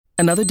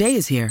Another day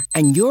is here,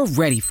 and you're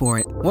ready for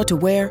it. What to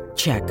wear?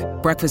 Check.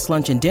 Breakfast,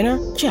 lunch, and dinner?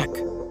 Check.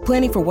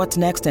 Planning for what's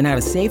next and how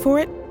to save for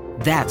it?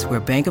 That's where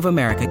Bank of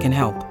America can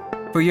help.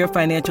 For your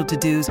financial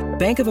to-dos,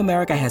 Bank of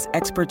America has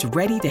experts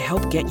ready to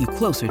help get you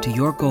closer to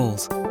your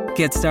goals.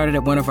 Get started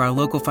at one of our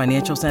local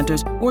financial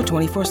centers or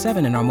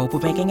 24/7 in our mobile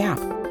banking app.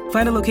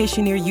 Find a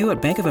location near you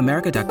at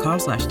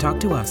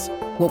bankofamerica.com/talktous.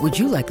 What would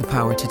you like the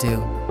power to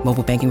do?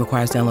 Mobile banking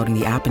requires downloading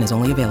the app and is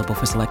only available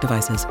for select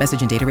devices.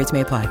 Message and data rates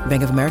may apply.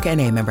 Bank of America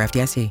N.A., member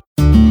FDIC.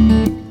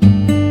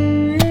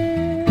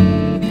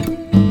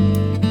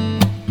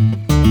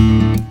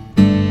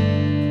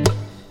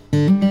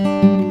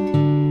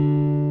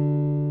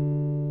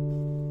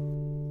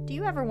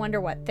 Wonder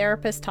what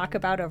therapists talk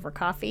about over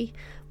coffee?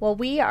 Well,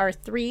 we are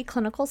three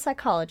clinical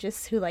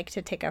psychologists who like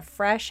to take a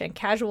fresh and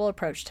casual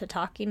approach to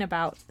talking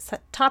about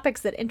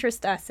topics that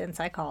interest us in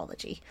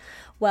psychology.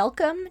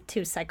 Welcome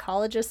to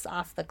Psychologists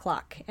Off the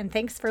Clock, and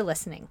thanks for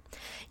listening.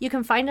 You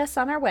can find us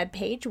on our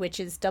webpage, which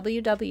is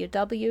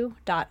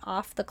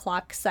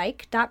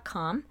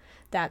www.offtheclockpsych.com.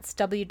 That's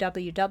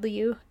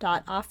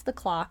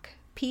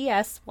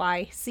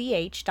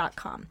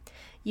www.offtheclockpsych.com.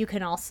 You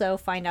can also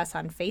find us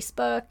on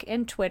Facebook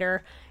and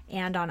Twitter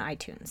and on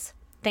iTunes.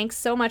 Thanks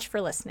so much for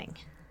listening.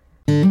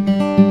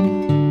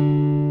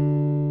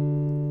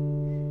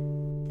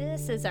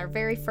 This is our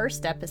very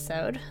first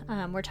episode.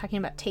 We're talking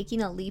about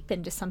taking a leap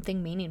into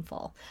something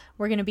meaningful.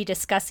 We're going to be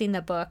discussing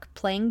the book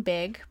Playing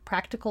Big,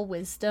 Practical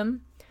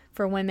Wisdom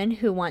for Women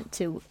Who Want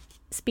to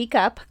Speak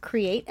Up,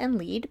 Create, and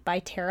Lead by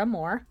Tara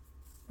Mohr.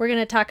 We're going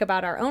to talk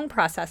about our own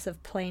process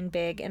of playing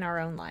big in our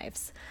own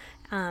lives.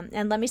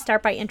 And let me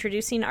start by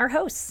introducing our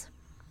hosts.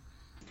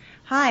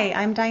 Hi,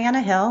 I'm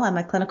Diana Hill. I'm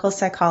a clinical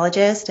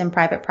psychologist in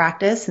private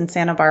practice in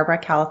Santa Barbara,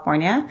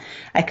 California.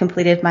 I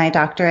completed my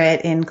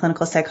doctorate in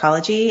clinical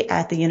psychology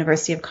at the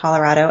University of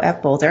Colorado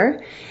at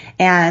Boulder.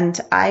 And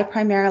I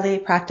primarily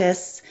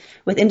practice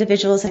with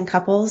individuals and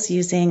couples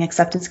using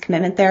acceptance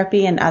commitment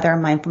therapy and other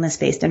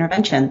mindfulness-based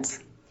interventions.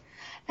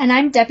 And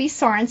I'm Debbie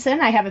Sorensen.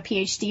 I have a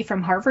PhD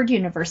from Harvard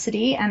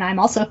University, and I'm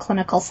also a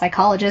clinical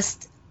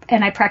psychologist,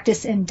 and I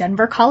practice in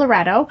Denver,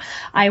 Colorado.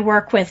 I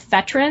work with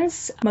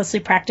veterans, mostly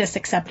practice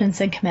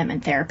acceptance and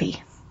commitment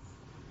therapy.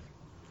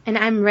 And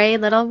I'm Ray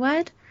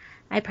Littlewood.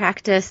 I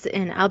practice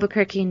in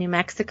Albuquerque, New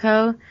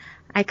Mexico.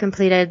 I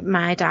completed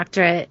my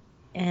doctorate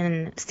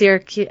at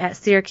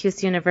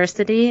Syracuse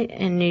University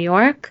in New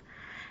York.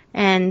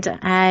 And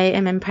I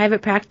am in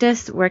private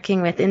practice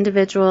working with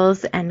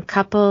individuals and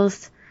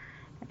couples.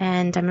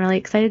 And I'm really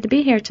excited to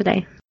be here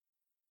today.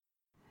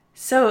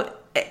 So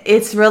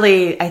it's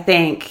really, I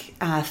think,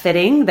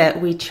 fitting that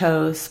we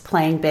chose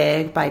Playing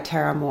Big by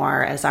Tara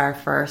Mohr as our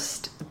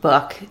first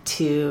book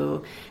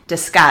to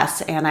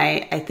discuss. And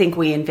I think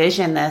we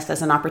envision this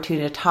as an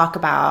opportunity to talk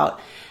about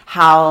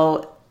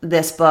how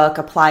this book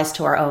applies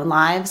to our own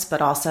lives,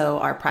 but also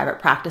our private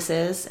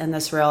practices, and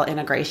this real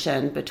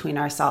integration between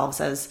ourselves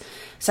as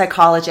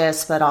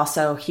psychologists, but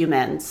also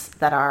humans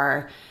that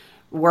are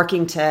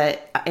working to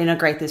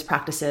integrate these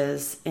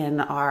practices in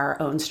our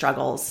own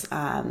struggles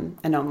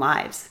and own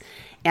lives.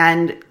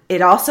 And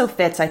it also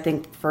fits, I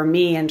think, for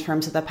me in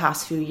terms of the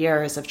past few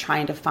years of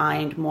trying to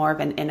find more of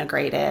an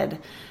integrated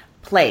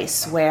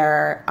place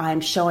where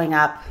I'm showing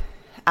up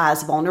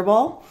as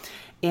vulnerable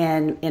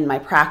in my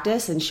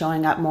practice and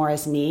showing up more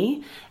as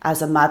me,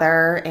 as a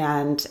mother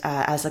and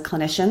as a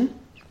clinician.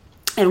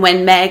 And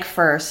when Meg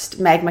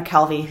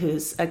McKelvey,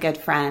 who's a good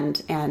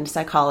friend and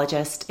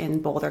psychologist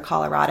in Boulder,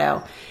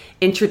 Colorado,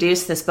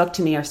 introduced this book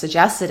to me or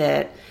suggested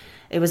it,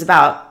 it was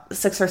about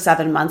 6 or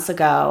 7 months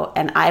ago,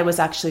 and I was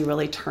actually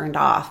really turned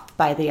off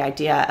by the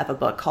idea of a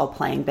book called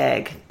Playing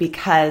Big,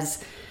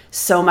 because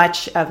so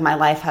much of my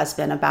life has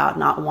been about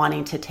not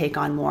wanting to take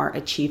on more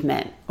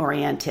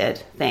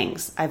achievement-oriented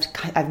things.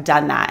 I've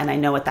done that, and I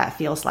know what that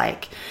feels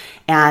like.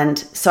 And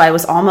so I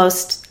was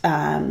almost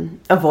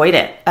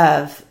avoidant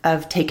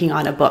of taking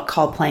on a book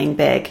called Playing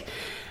Big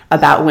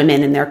about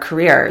women and their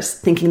careers,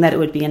 thinking that it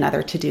would be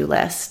another to-do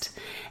list.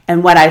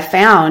 And what I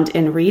found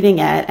in reading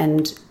it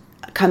and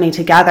coming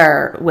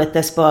together with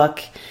this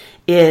book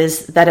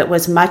is that it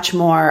was much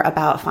more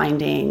about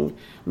finding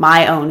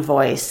my own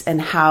voice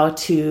and how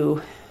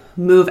to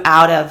move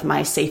out of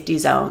my safety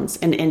zones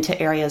and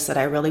into areas that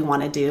I really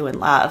want to do and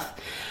love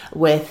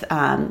with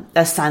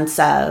a sense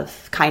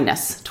of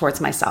kindness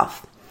towards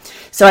myself.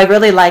 So I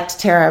really liked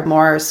Tara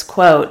Mohr's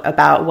quote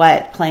about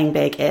what Playing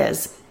Big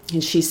is.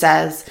 And she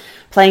says,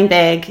 playing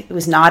big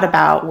was not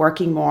about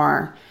working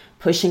more,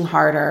 pushing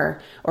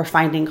harder, or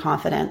finding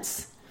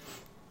confidence.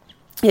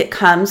 It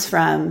comes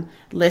from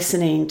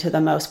listening to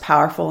the most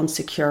powerful and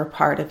secure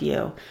part of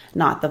you,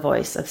 not the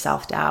voice of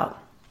self-doubt.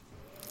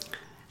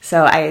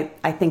 So I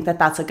think that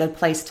that's a good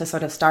place to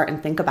sort of start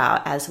and think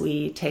about as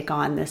we take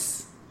on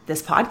this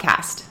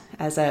podcast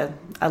as a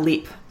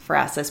leap for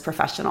us as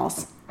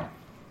professionals.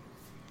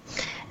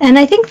 And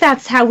I think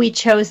that's how we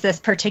chose this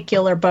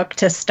particular book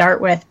to start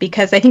with,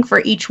 because I think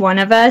for each one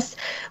of us,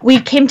 we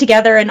came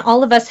together and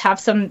all of us have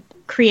some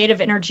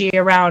creative energy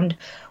around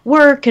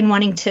work and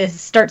wanting to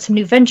start some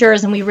new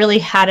ventures. And we really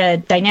had a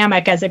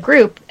dynamic as a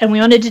group, and we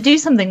wanted to do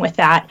something with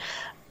that.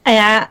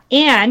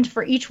 And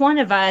for each one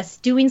of us,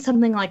 doing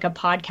something like a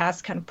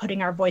podcast, kind of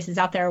putting our voices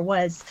out there,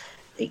 was,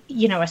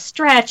 a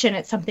stretch. And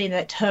it's something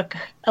that took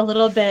a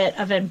little bit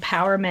of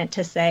empowerment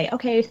to say,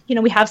 okay,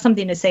 we have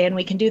something to say and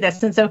we can do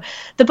this. And so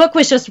the book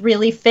was just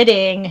really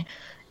fitting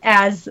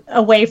as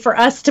a way for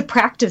us to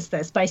practice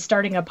this by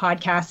starting a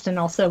podcast. And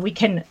also we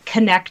can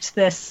connect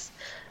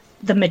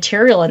the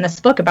material in this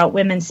book about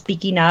women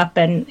speaking up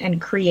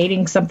and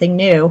creating something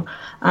new,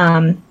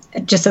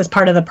 just as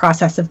part of the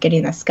process of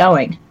getting this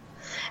going.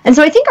 And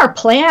so I think our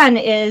plan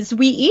is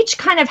we each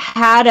kind of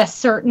had a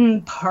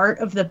certain part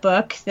of the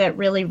book that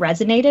really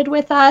resonated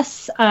with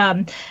us.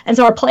 And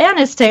so our plan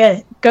is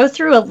to go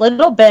through a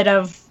little bit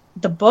of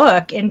the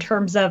book in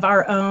terms of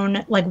our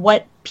own, like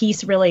what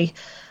piece really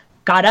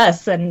got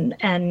us, and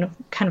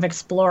kind of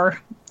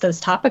explore those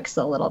topics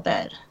a little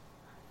bit.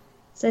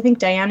 So I think,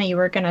 Diana, you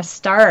were going to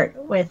start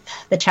with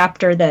the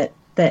chapter that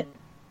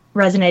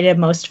resonated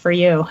most for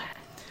you.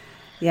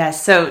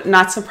 Yes. So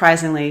not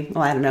surprisingly,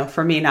 well, I don't know,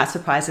 for me, not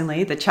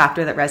surprisingly, the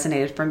chapter that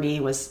resonated for me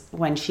was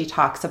when she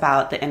talks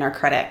about the inner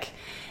critic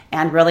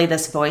and really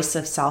this voice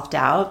of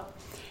self-doubt.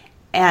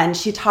 And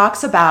she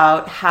talks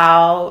about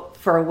how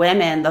for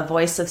women, the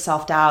voice of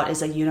self-doubt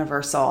is a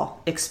universal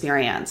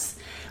experience,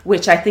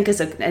 which I think is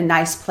a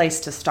nice place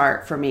to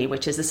start for me,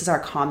 which is this is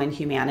our common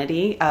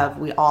humanity of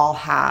we all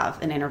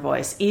have an inner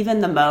voice.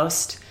 Even the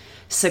most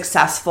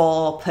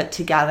successful, put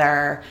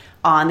together,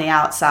 on the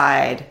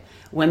outside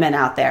women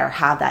out there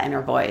have that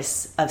inner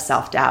voice of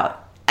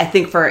self-doubt. I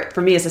think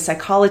for me as a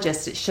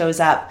psychologist, it shows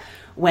up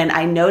when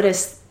I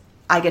notice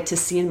I get to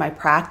see in my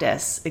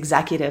practice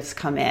executives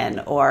come in,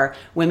 or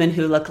women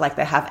who look like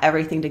they have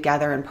everything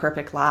together and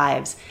perfect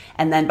lives.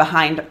 And then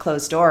behind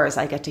closed doors,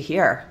 I get to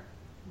hear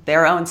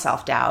their own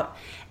self-doubt.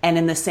 And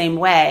in the same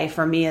way,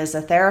 for me as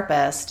a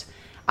therapist,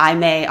 I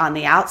may on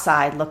the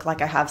outside look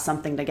like I have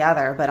something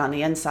together, but on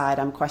the inside,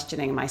 I'm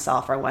questioning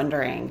myself or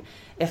wondering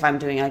if I'm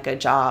doing a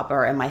good job,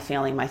 or am I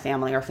failing my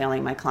family or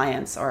failing my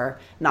clients or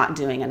not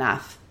doing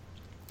enough.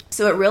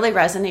 So it really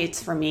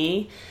resonates for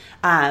me,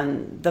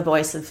 the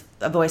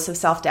voice of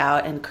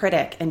self-doubt and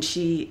critic. And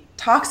she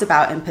talks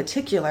about in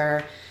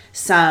particular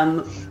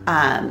some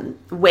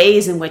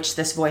ways in which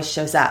this voice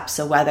shows up.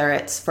 So whether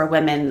it's for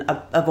women,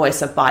 a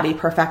voice of body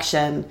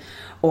perfection,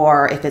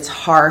 or if it's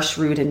harsh,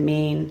 rude, and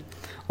mean,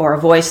 or a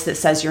voice that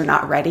says you're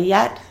not ready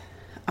yet,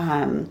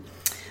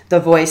 the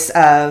voice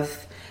of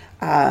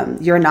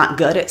you're not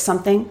good at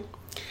something.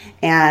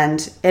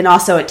 And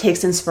also it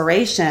takes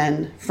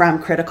inspiration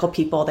from critical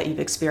people that you've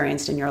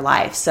experienced in your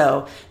life.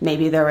 So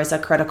maybe there was a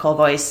critical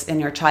voice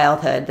in your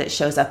childhood that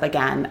shows up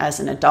again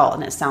as an adult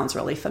and it sounds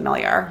really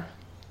familiar.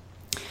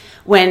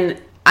 When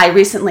I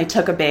recently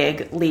took a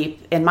big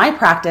leap in my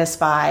practice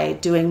by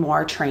doing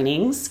more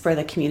trainings for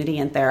the community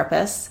and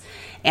therapists,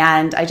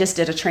 and I just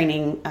did a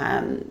training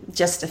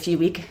just a few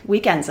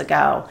weekends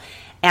ago.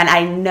 And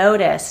I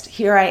noticed,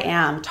 here I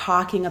am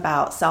talking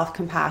about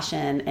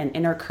self-compassion and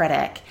inner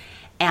critic,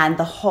 and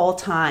the whole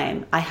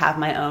time I have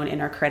my own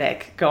inner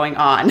critic going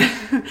on,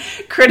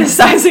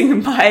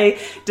 criticizing my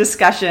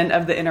discussion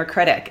of the inner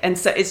critic. And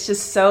so it's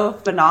just so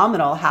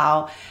phenomenal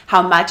how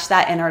much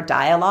that inner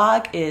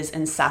dialogue is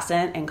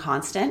incessant and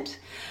constant.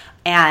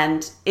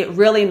 And it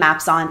really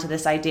maps onto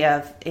this idea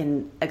of,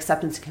 in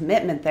acceptance and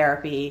commitment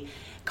therapy,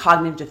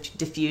 cognitive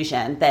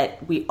diffusion,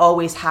 that we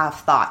always have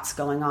thoughts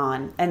going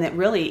on, and that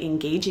really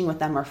engaging with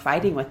them or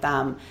fighting with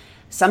them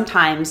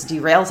sometimes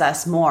derails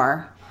us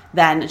more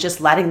than just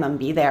letting them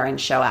be there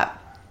and show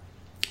up.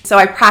 So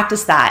I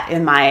practice that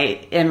in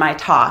my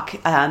talk,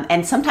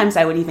 and sometimes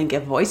I would even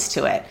give voice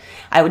to it.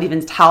 I would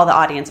even tell the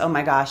audience, oh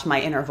my gosh, my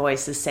inner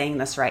voice is saying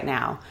this right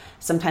now.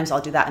 Sometimes I'll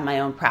do that in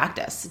my own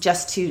practice,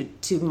 just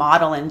to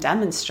model and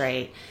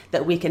demonstrate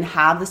that we can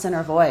have this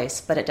inner voice,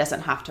 but it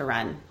doesn't have to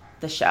run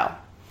the show.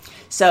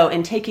 So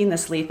in taking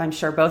this leap, I'm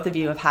sure both of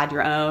you have had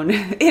your own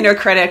inner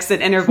critics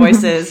and inner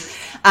voices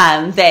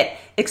that,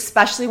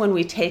 especially when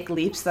we take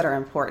leaps that are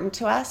important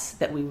to us,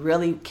 that we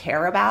really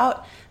care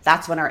about,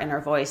 that's when our inner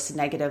voice,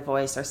 negative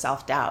voice, or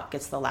self-doubt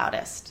gets the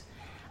loudest.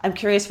 I'm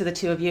curious for the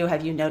two of you,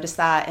 have you noticed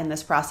that in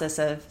this process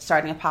of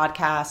starting a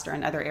podcast or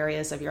in other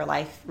areas of your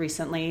life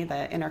recently,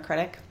 the inner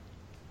critic?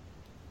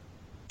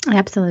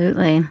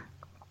 Absolutely.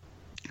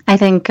 I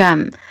think,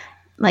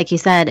 like you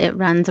said, it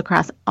runs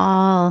across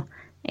all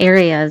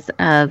areas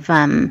of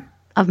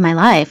my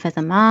life, as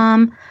a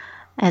mom,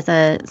 as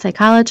a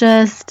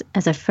psychologist,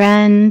 as a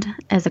friend,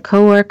 as a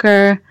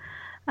coworker,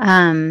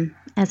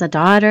 as a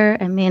daughter.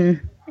 I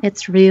mean,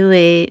 it's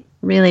really,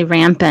 really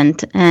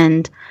rampant.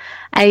 And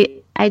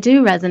I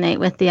do resonate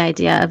with the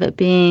idea of it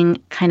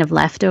being kind of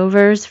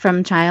leftovers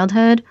from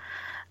childhood,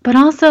 but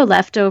also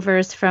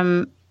leftovers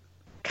from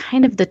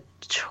kind of the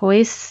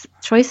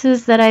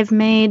choices that I've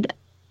made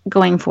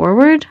going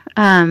forward.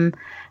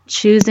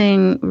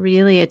 Choosing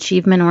really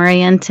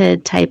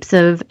achievement-oriented types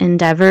of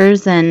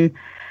endeavors, and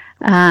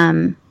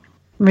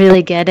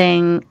really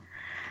getting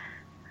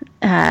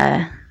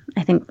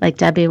I think, like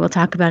Debbie will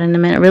talk about in a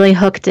minute, really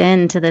hooked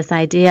into this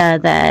idea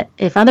that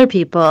if other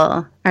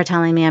people are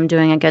telling me I'm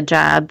doing a good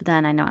job,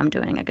 then I know I'm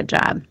doing a good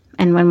job.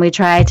 And when we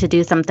try to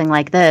do something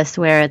like this,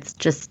 where it's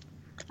just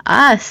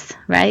us,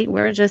 right?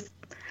 We're just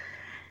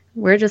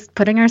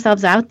putting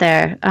ourselves out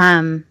there.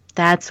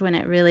 That's when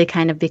it really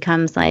kind of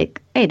becomes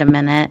like, wait a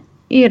minute,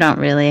 you don't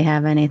really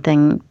have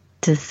anything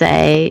to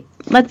say.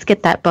 Let's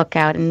get that book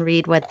out and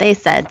read what they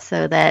said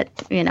so that,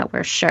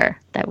 we're sure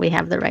that we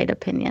have the right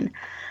opinion.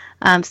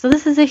 So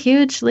this is a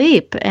huge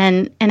leap,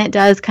 and it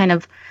does kind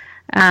of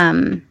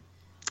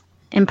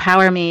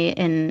empower me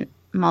in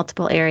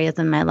multiple areas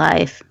in my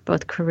life,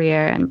 both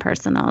career and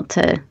personal,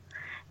 to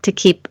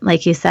keep,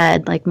 like you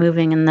said, like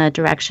moving in the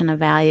direction of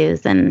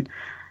values, and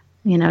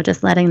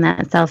just letting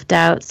that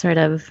self-doubt sort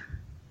of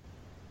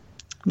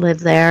live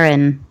there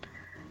and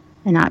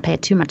not pay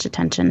too much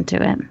attention to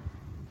it.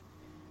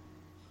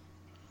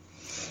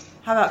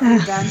 How about you,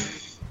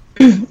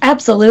 Jen?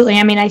 Absolutely.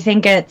 I mean, I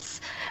think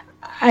it's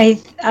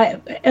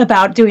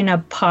about doing a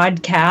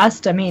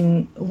podcast. I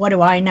mean, what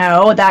do I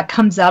know? That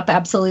comes up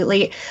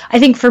absolutely. I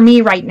think for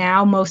me right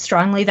now, most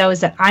strongly though, is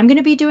that I'm going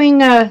to be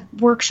doing a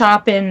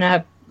workshop in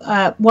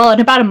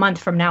about a month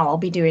from now. I'll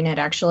be doing it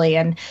actually,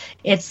 and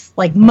it's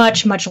like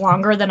much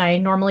longer than I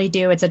normally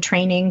do. It's a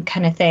training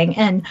kind of thing,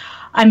 and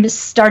I'm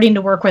starting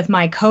to work with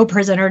my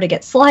co-presenter to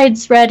get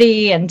slides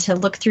ready and to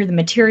look through the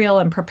material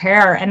and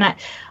prepare. And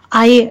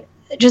I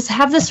just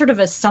have this sort of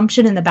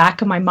assumption in the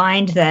back of my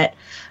mind that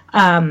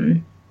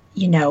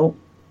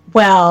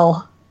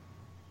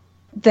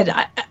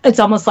it's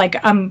almost like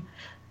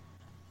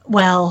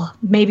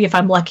maybe if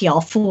I'm lucky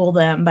I'll fool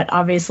them, but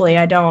obviously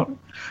I don't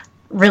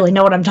really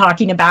know what I'm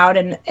talking about,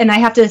 and I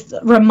have to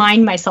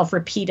remind myself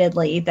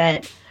repeatedly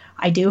that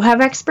I do have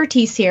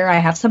expertise here, I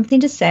have something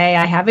to say,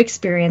 I have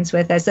experience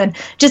with this, and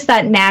just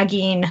that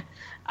nagging.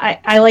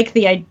 I like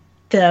the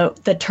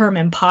term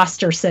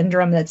imposter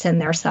syndrome that's in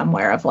there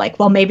somewhere of like,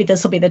 well, maybe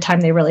this will be the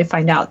time they really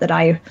find out that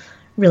I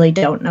really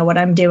don't know what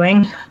I'm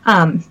doing.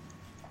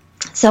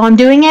 So I'm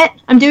doing it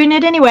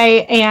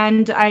anyway,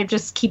 and I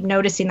just keep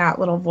noticing that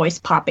little voice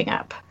popping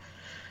up.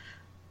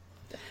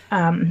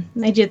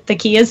 The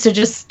key is to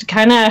just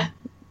kind of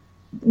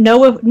know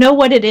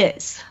what it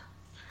is.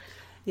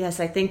 Yes,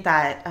 I think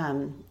that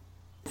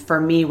for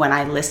me, when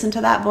I listen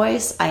to that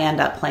voice, I end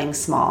up playing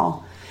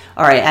small,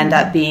 or I end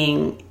up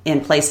being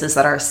in places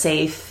that are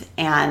safe,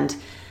 and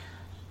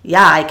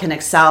I can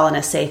excel in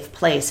a safe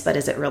place, but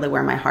is it really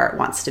where my heart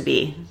wants to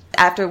be?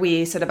 After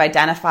we sort of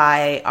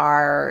identify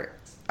our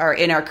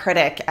inner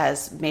critic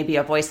as maybe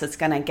a voice that's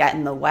going to get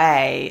in the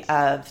way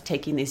of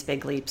taking these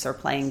big leaps or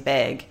playing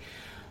big,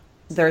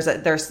 there's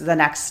the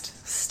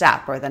next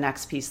step, or the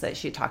next piece that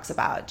she talks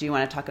about. Do you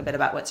want to talk a bit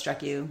about what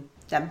struck you,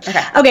 Deb?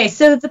 Okay,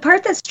 so the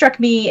part that struck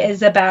me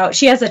is about,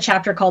 she has a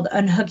chapter called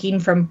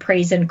Unhooking from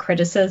Praise and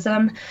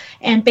Criticism,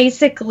 and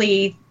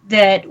basically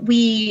that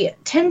we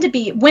tend to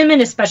be, women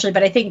especially,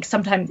 but I think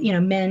sometimes,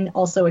 men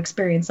also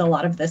experience a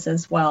lot of this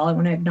as well. I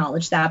want to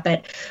acknowledge that,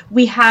 but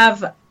we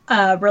have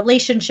a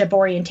relationship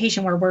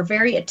orientation where we're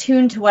very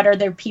attuned to what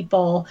other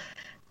people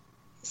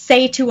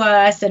say to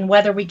us, and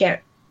whether we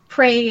get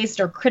praised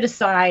or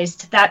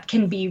criticized, that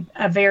can be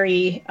a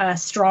very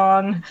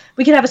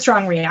we can have a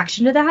strong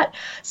reaction to that.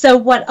 So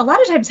what a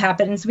lot of times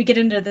happens, we get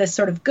into this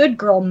sort of good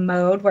girl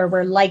mode where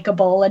we're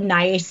likable and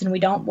nice, and we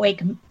don't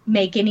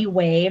make any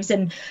waves,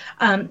 and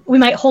we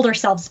might hold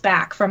ourselves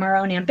back from our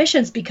own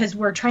ambitions because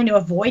we're trying to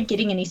avoid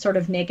getting any sort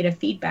of negative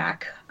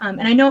feedback.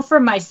 And I know for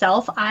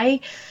myself, I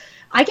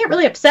get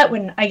really upset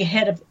when I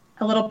hit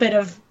a little bit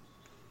of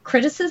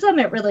criticism.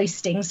 It really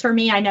stings for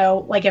me. I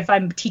know, like, if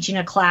I'm teaching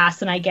a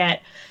class and I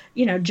get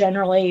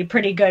generally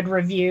pretty good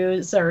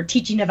reviews or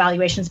teaching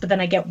evaluations, but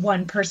then I get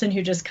one person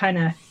who just kind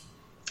of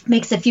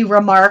makes a few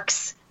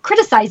remarks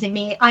criticizing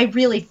me, I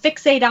really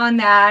fixate on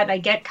that. I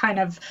get kind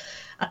of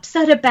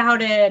upset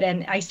about it,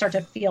 and I start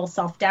to feel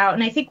self-doubt.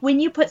 And I think when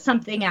you put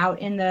something out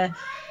in the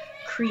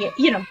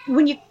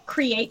when you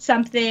create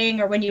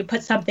something, or when you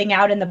put something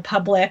out in the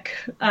public,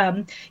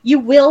 you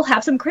will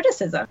have some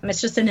criticism.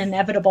 It's just an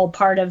inevitable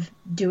part of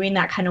doing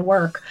that kind of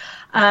work.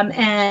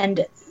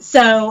 And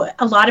so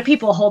a lot of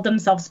people hold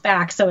themselves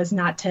back so as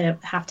not to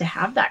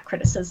have that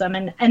criticism.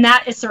 And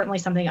that is certainly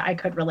something I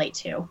could relate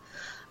to.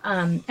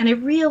 And I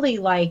really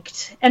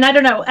liked, and I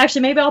don't know,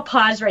 actually, maybe I'll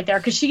pause right there,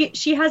 because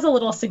she has a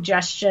little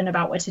suggestion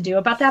about what to do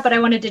about that. But I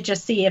wanted to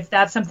just see if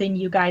that's something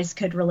you guys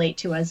could relate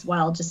to as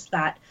well, just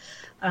that,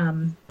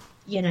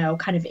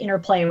 kind of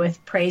interplay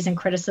with praise and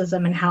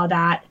criticism, and how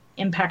that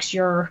impacts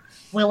your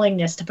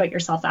willingness to put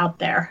yourself out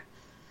there.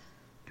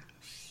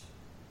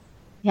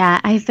 Yeah,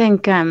 I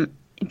think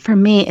for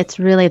me, it's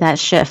really that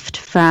shift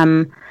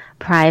from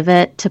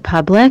private to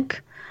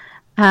public.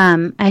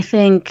 I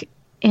think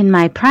in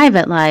my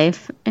private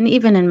life, and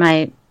even in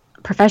my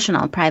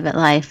professional private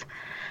life,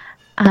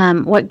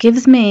 what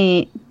gives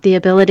me the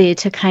ability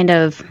to kind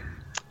of,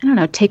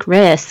 take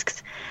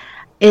risks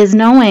is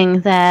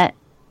knowing that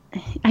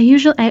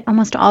I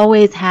almost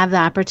always have the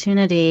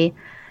opportunity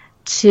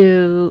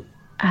to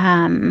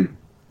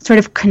sort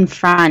of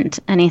confront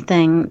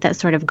anything that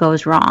sort of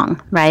goes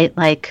wrong, right?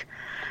 Like,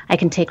 I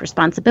can take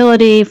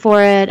responsibility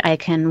for it. I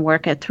can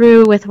work it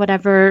through with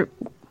whoever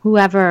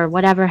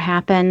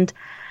happened.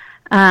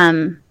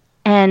 And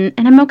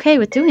I'm okay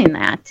with doing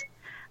that.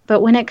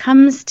 But when it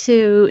comes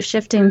to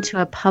shifting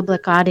to a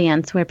public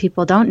audience where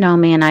people don't know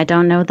me and I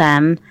don't know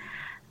them,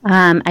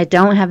 I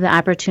don't have the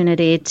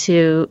opportunity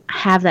to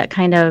have that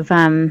kind of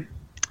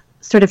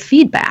sort of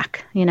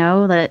feedback,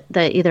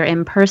 that either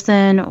in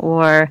person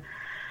or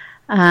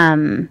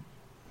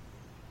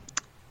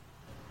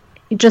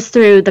just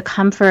through the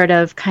comfort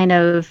of kind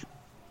of,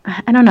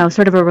 I don't know,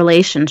 sort of a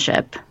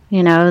relationship,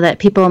 that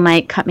people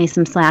might cut me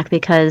some slack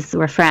because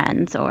we're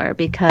friends or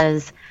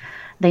because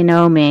they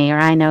know me or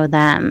I know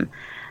them.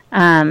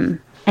 And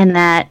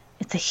that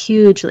it's a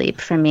huge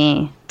leap for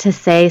me to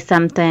say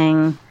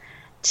something,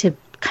 to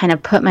kind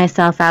of put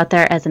myself out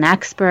there as an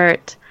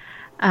expert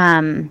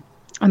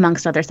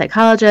amongst other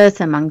psychologists,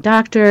 among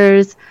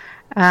doctors,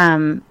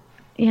 in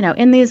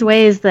these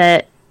ways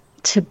that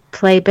to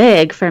play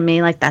big for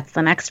me, like that's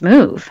the next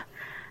move.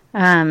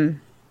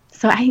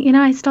 So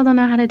I still don't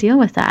know how to deal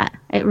with that.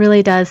 It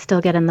really does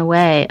still get in the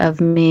way of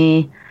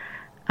me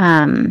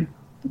kind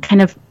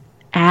of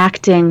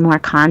acting more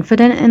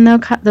confident in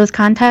those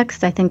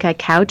contexts. I think I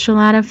couch a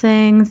lot of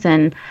things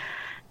and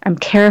I'm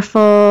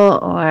careful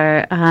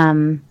or,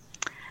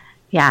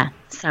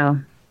 so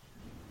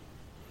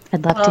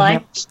I'd love to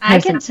hear.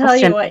 I can tell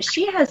you what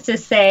she has to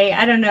say.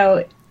 I don't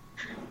know,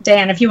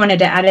 Dan, if you wanted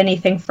to add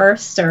anything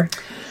first or...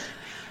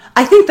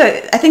 I think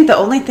the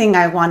only thing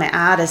I want to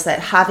add is that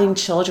having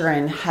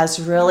children has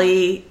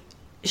really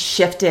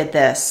shifted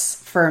this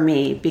for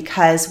me,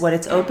 because what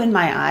it's opened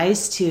my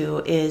eyes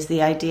to is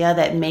the idea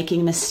that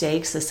making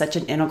mistakes is such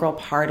an integral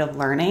part of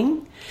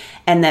learning,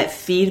 and that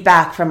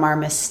feedback from our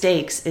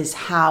mistakes is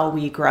how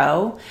we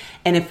grow.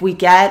 And if we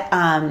get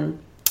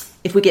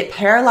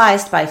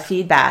paralyzed by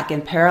feedback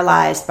and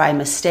paralyzed by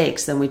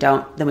mistakes, then we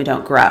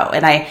don't grow.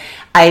 And I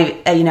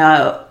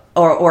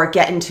or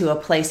get into a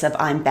place of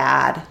I'm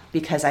bad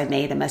because I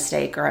made a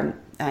mistake, or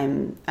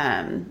I'm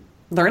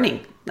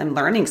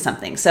learning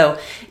something. So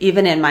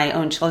even in my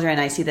own children,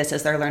 I see this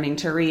as they're learning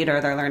to read or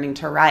they're learning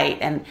to write.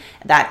 And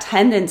that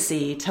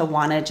tendency to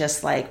want to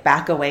just like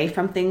back away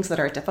from things that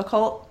are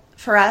difficult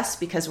for us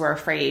because we're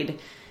afraid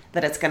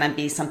that it's going to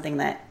be something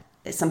that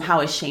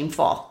somehow is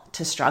shameful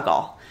to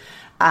struggle.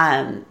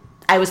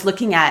 I was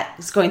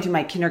going through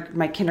my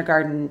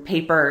kindergarten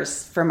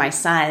papers for my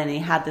son, and he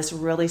had this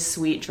really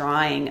sweet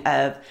drawing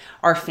of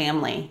our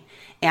family.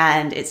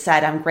 And it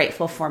said, "I'm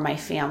grateful for my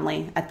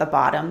family" at the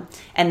bottom.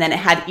 And then it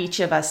had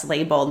each of us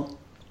labeled,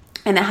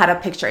 and it had a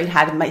picture. It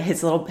had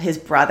his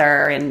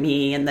brother and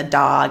me and the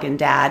dog and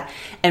dad.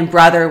 And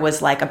brother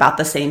was like about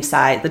the same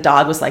size. The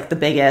dog was like the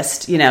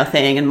biggest,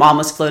 thing, and mom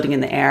was floating in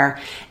the air.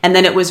 And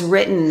then it was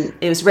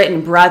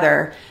written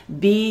brother,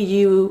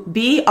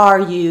 BRUTHR,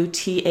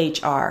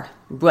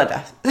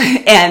 brother.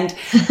 And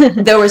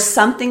there was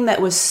something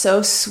that was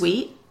so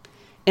sweet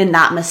in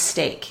that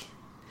mistake.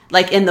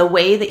 Like in the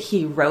way that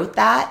he wrote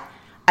that,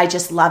 I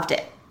just loved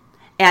it.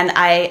 And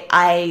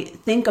I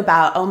think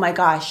about, oh my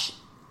gosh,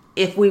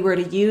 if we were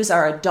to use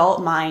our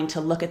adult mind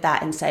to look at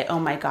that and say, oh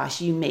my gosh,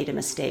 you made a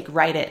mistake,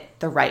 write it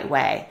the right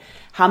way.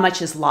 How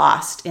much is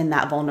lost in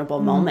that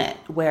vulnerable moment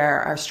where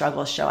our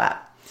struggles show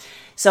up?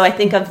 So I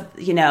think of,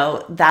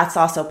 that's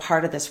also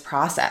part of this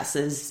process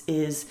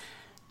is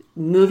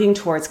moving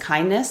towards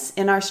kindness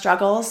in our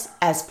struggles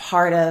as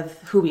part of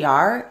who we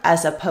are,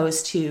 as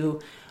opposed to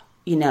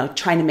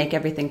trying to make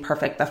everything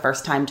perfect the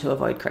first time to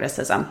avoid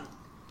criticism.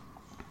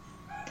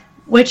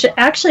 Which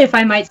actually, if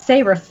I might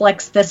say,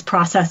 reflects this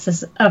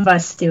process of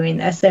us doing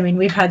this. I mean,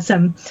 we've had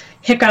some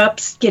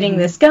hiccups getting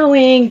this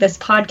going, this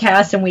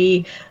podcast, and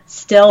we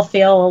still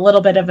feel a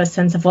little bit of a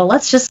sense of, well,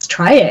 let's just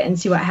try it and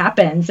see what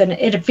happens. And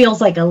it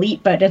feels like a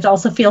leap, but it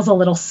also feels a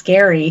little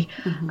scary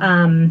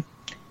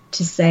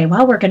to say,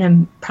 well, we're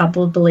going to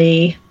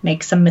probably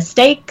make some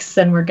mistakes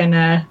and we're going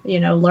to,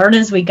 learn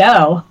as we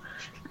go.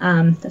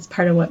 That's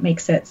part of what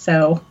makes it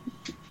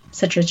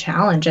such a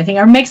challenge, I think,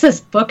 or makes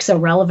this book so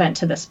relevant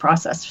to this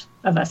process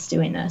of us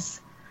doing this,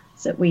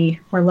 is that we're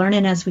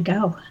learning as we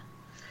go.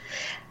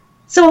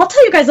 So I'll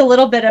tell you guys a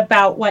little bit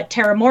about what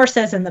Tara Moore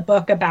says in the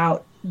book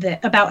about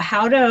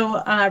how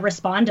to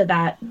respond to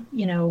that,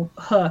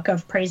 hook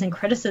of praise and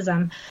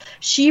criticism.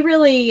 She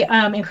really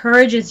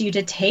encourages you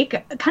to take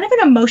kind of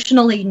an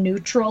emotionally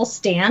neutral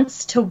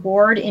stance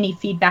toward any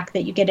feedback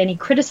that you get, any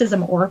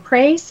criticism or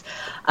praise.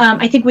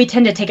 I think we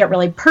tend to take it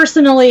really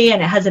personally,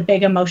 and it has a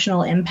big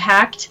emotional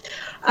impact.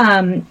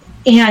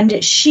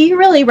 And she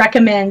really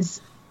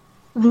recommends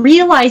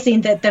realizing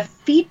that the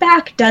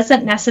feedback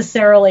doesn't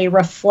necessarily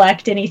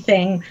reflect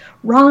anything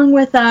wrong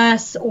with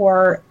us,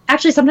 or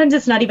actually sometimes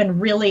it's not even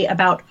really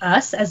about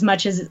us as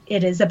much as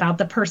it is about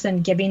the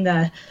person giving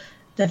the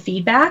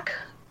feedback.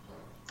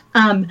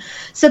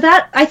 So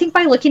that, I think,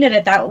 by looking at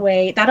it that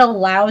way, that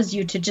allows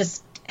you to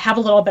just have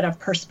a little bit of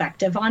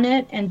perspective on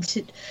it, and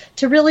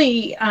to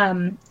really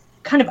kind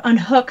of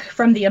unhook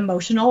from the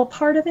emotional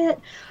part of it.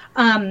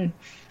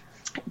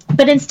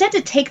 but instead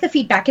to take the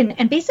feedback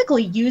and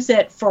basically use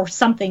it for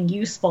something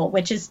useful,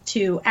 which is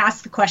to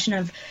ask the question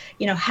of,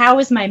 how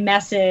is my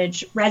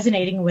message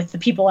resonating with the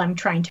people I'm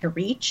trying to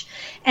reach,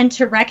 and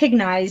to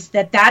recognize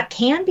that that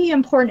can be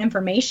important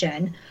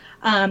information.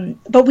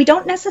 But we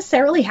don't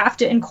necessarily have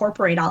to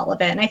incorporate all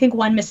of it. And I think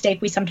one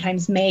mistake we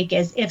sometimes make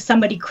is if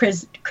somebody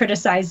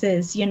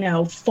criticizes,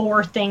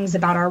 4 things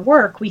about our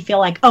work, we feel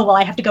like, oh, well,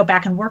 I have to go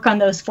back and work on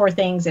those 4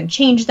 things and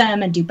change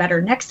them and do better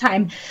next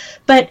time.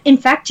 But in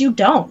fact, you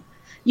don't.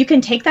 You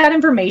can take that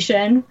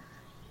information,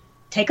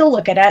 take a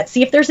look at it,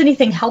 see if there's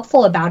anything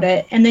helpful about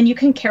it, and then you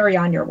can carry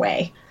on your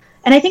way.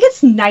 And I think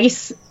it's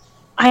nice.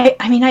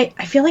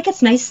 I feel like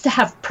it's nice to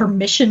have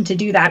permission to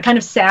do that. Kind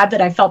of sad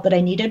that I felt that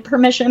I needed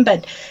permission,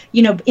 but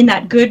in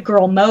that good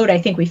girl mode, I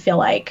think we feel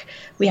like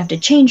we have to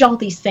change all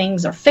these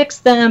things or fix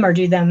them or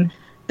do them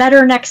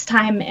better next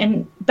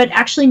time. But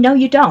actually, no,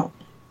 you don't.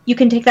 You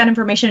can take that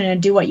information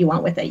and do what you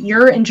want with it.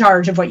 You're in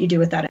charge of what you do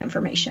with that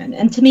information.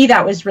 And to me,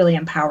 that was really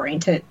empowering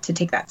to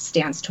take that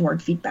stance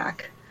toward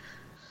feedback.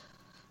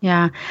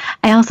 Yeah.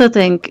 I also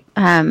think,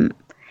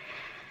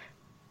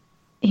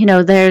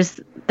 there's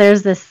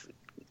this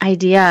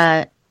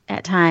idea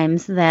at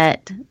times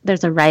that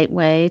there's a right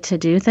way to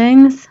do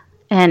things.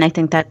 And I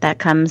think that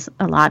comes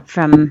a lot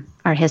from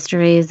our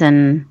histories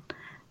and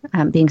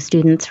being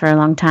students for a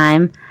long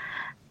time.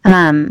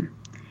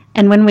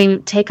 And when we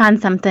take on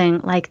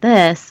something like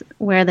this,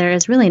 where there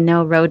is really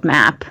no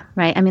roadmap,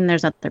 right? I mean,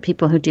 there's other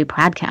people who do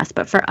podcasts,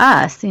 but for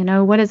us,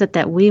 what is it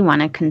that we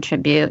want to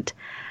contribute?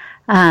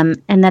 And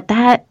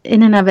that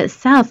in and of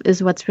itself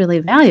is what's really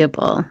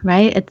valuable,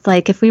 right? It's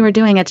like if we were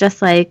doing it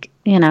just like,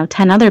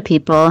 10 other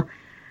people,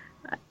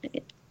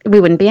 we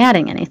wouldn't be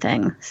adding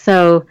anything.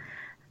 So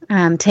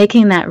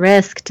taking that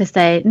risk to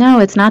say, no,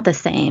 it's not the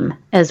same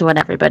as what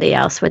everybody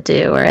else would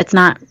do, or it's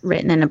not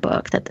written in a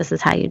book that this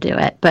is how you do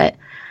it, but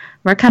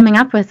we're coming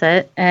up with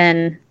it,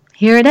 and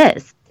here it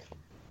is.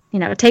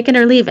 Take it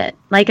or leave it,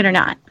 like it or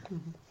not.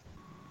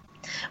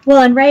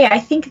 Well, and Ray, I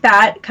think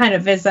that kind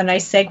of is a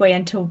nice segue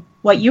into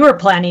what you were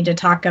planning to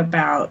talk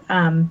about,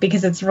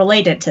 because it's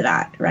related to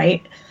that,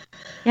 right?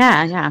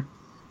 Yeah.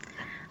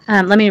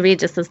 Let me read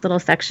just this little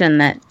section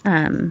that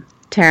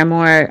Tara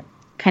Moore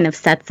kind of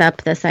sets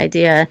up this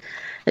idea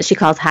that she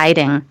calls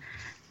hiding.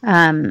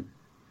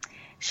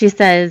 She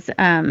says,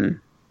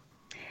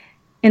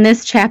 in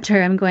this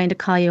chapter, I'm going to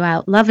call you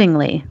out,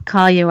 lovingly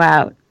call you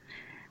out.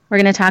 We're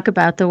going to talk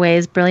about the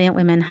ways brilliant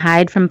women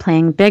hide from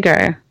playing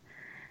bigger,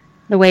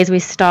 the ways we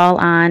stall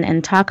on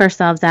and talk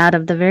ourselves out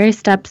of the very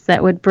steps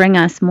that would bring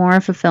us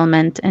more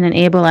fulfillment and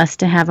enable us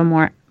to have a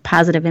more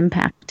positive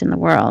impact in the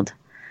world.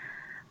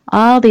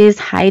 All these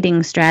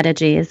hiding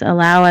strategies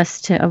allow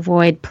us to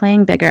avoid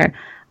playing bigger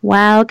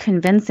while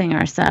convincing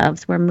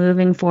ourselves we're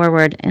moving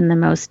forward in the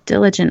most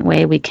diligent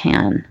way we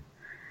can.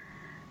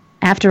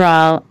 After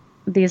all,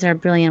 these are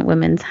brilliant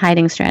women's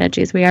hiding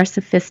strategies. We are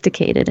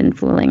sophisticated in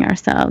fooling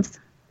ourselves.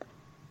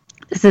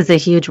 This is a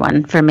huge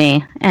one for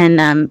me.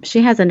 And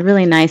she has a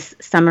really nice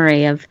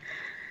summary of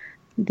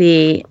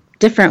the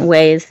different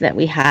ways that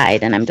we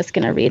hide. And I'm just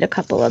going to read a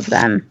couple of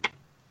them.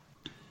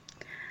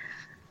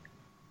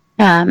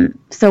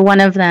 So one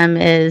of them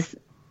is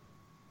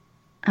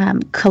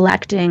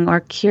collecting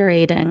or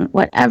curating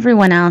what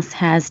everyone else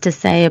has to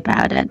say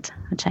about it,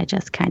 which I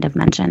just kind of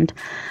mentioned.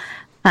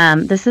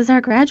 This is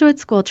our graduate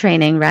school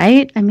training,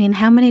 right? I mean,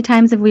 how many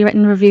times have we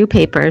written review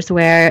papers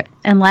where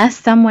unless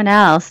someone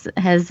else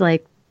has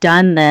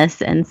done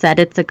this and said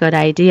it's a good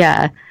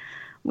idea,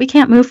 we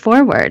can't move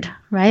forward,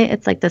 right?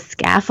 It's like the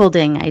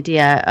scaffolding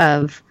idea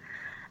of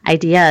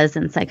ideas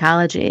in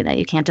psychology, that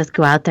you can't just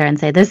go out there and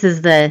say, this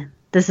is the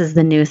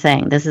new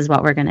thing. This is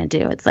what we're going to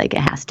do. It's like it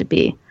has to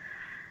be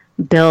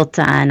built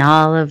on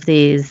all of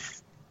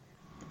these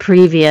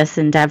previous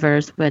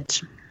endeavors,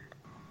 which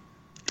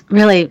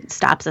really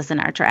stops us in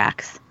our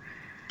tracks.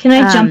 Can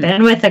I jump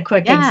in with a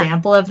quick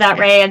example of that,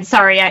 Ray? And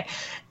sorry,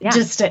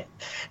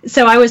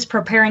 so I was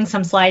preparing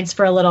some slides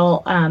for a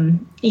little,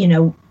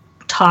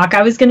 talk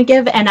I was going to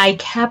give, and I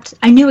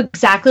knew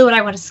exactly what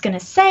I was going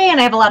to say, and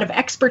I have a lot of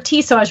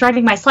expertise, so I was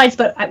writing my slides,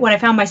 but what I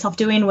found myself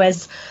doing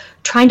was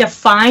trying to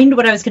find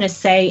what I was going to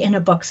say in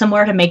a book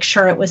somewhere to make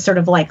sure it was sort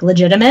of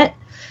legitimate.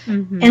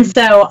 Mm-hmm. And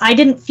so I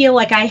didn't feel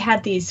like I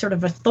had the sort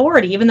of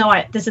authority, even though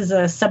this is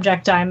a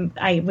subject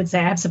I would say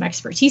I have some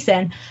expertise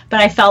in,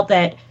 but I felt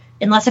that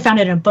unless I found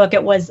it in a book,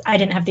 I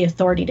didn't have the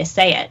authority to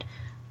say it.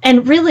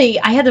 And really,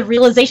 I had the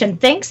realization,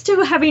 thanks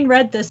to having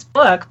read this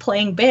book,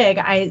 Playing Big,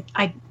 I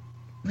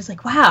was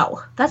like,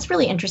 wow, that's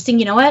really interesting.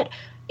 You know what?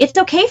 It's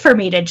okay for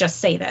me to just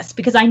say this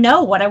because I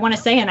know what I want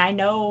to say, and I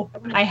know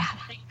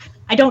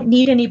I don't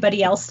need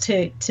anybody else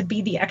to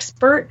be the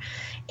expert.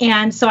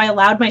 And so I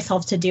allowed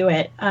myself to do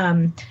it.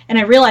 And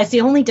I realized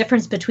the only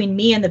difference between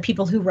me and the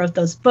people who wrote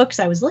those books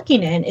I was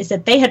looking in is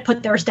that they had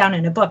put theirs down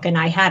in a book and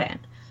I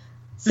hadn't.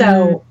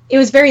 So it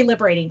was very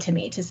liberating to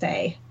me to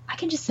say, I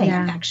can just say it,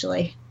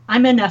 actually.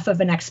 I'm enough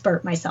of an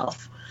expert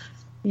myself.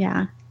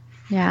 Yeah.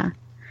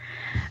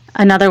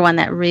 another one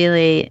that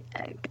really,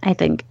 I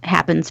think,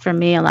 happens for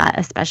me a lot,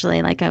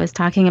 especially like I was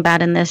talking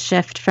about in this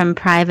shift from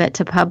private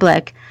to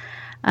public,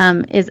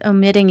 is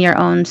omitting your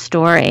own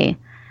story.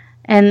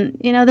 And,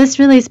 this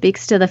really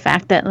speaks to the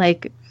fact that,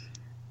 like,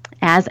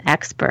 as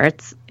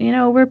experts,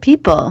 we're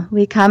people.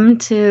 We come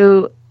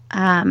to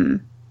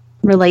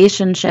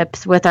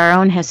relationships with our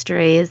own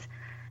histories,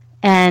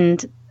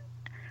 and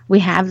we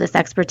have this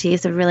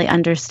expertise of really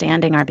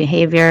understanding our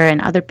behavior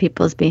and other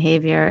people's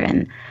behavior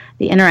and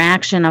the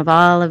interaction of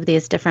all of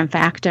these different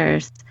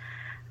factors.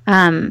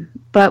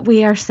 But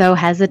we are so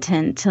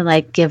hesitant to,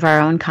 like, give our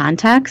own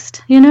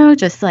context,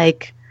 just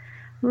like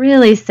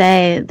really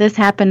say, this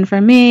happened for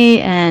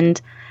me.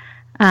 And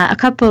a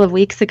couple of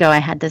weeks ago, I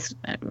had this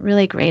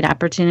really great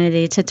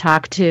opportunity to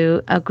talk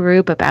to a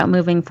group about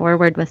moving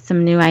forward with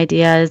some new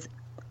ideas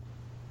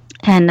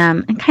and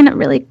kind of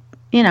really,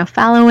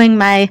 following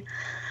my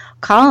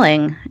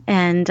calling.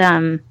 And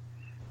I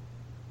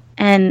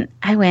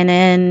went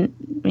in,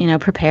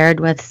 prepared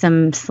with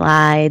some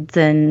slides,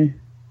 and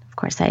of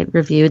course I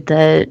reviewed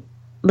the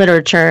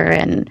literature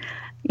and,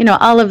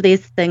 all of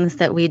these things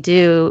that we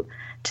do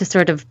to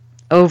sort of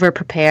over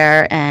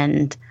prepare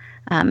and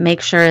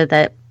make sure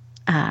that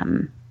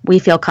we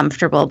feel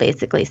comfortable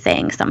basically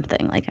saying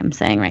something like I'm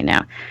saying right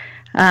now.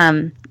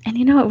 And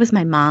it was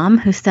my mom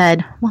who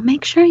said, well,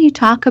 make sure you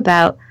talk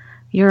about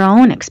your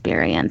own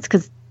experience,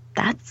 because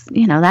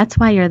that's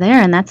why you're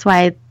there, and that's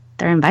why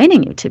they're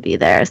inviting you to be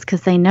there, is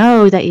because they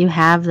know that you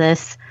have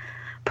this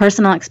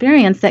personal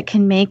experience that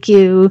can make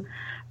you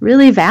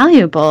really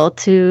valuable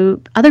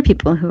to other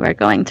people who are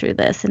going through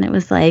this. And it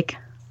was like,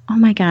 oh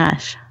my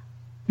gosh,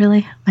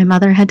 really? My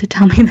mother had to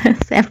tell me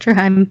this after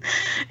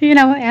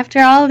after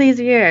all these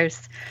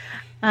years.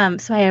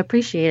 So I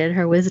appreciated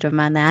her wisdom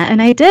on that.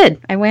 And I did.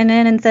 I went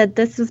in and said,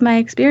 this was my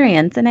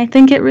experience. And I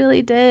think it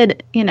really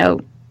did,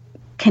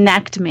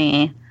 connect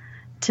me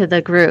to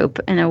the group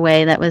in a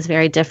way that was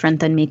very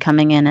different than me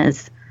coming in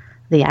as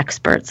the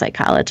expert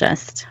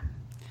psychologist.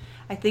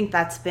 I think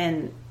that's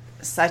been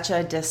such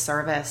a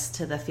disservice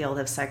to the field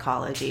of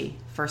psychology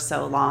for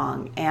so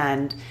long.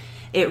 And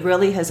it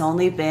really has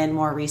only been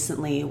more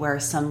recently where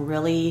some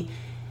really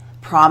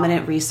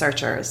prominent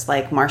researchers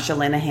like Marsha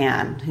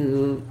Linehan,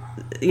 who,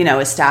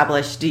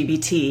 established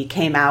DBT,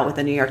 came out with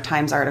a New York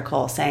Times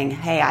article saying,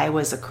 hey, I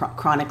was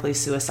chronically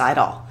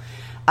suicidal.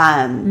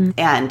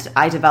 And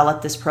I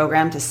developed this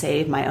program to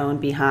save my own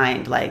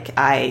behind. Like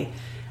I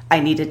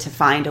needed to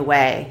find a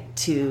way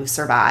to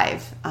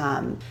survive.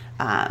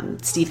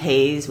 Steve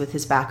Hayes, with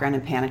his background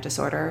in panic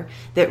disorder,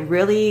 that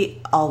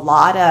really a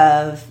lot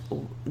of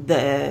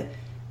the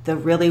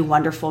really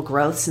wonderful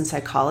growths in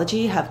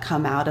psychology have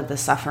come out of the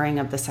suffering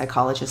of the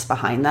psychologists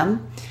behind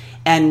them.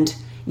 And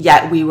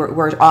yet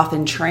we're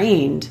often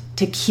trained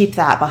to keep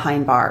that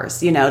behind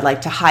bars,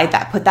 like to hide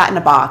that, put that in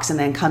a box, and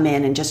then come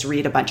in and just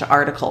read a bunch of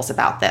articles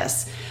about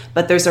this.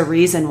 But there's a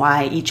reason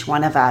why each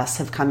one of us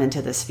have come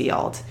into this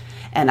field.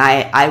 And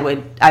I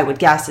would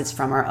guess it's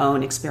from our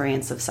own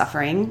experience of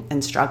suffering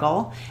and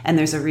struggle. And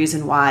there's a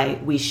reason why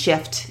we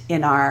shift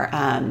in our,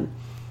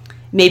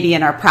 maybe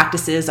in our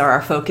practices or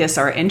our focus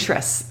or our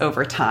interests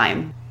over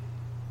time.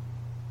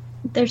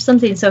 There's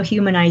something so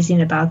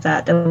humanizing about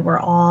that we're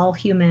all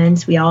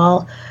humans. We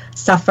all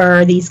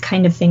suffer. These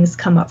kind of things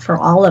come up for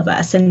all of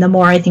us. And the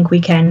more I think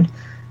we can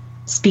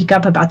speak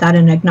up about that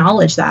and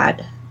acknowledge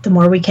that, the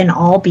more we can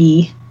all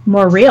be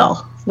more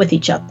real with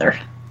each other.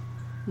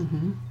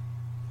 Mm-hmm.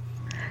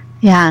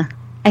 Yeah,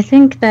 I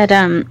think that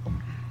I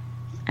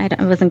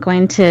wasn't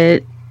going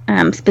to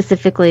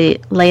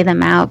specifically lay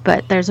them out,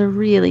 but there's a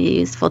really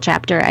useful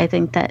chapter, I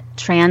think, that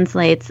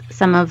translates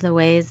some of the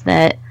ways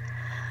that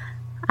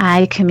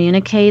I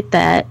communicate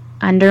that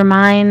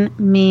undermine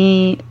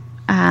me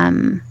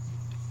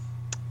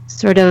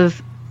sort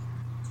of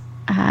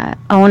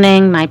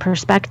owning my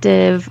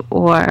perspective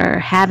or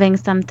having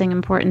something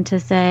important to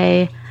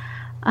say,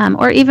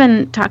 or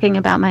even talking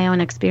about my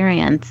own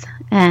experience.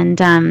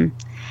 And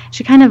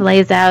she kind of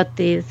lays out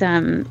these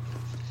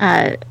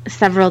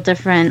several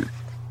different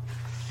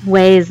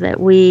ways that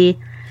we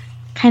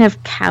kind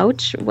of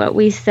couch what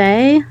we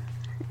say.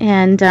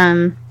 And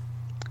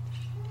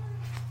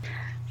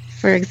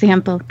for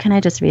example, can I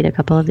just read a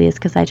couple of these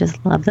because I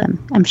just love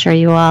them? I'm sure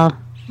you all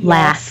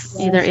laugh,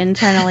 either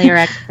internally or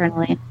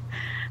externally.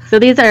 So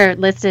these are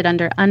listed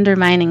under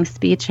undermining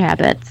speech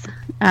habits.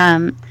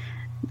 I'm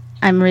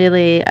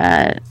really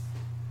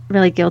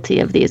guilty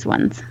of these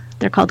ones.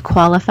 They're called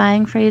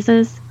qualifying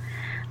phrases.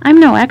 I'm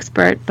no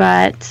expert,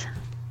 but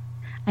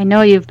I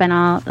know you've been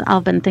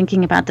all been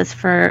thinking about this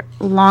for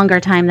a longer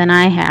time than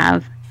I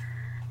have.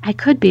 I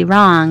could be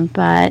wrong,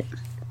 but...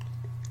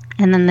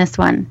 And then this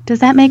one, does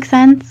that make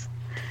sense?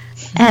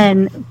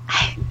 And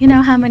you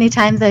know how many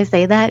times I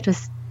say that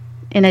just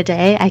in a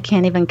day? I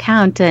can't even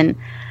count. And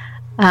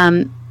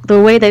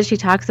the way that she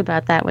talks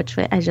about that, which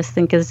I just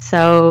think is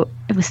so...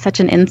 It was such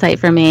an insight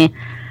for me,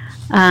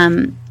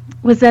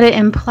 was that it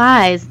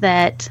implies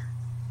that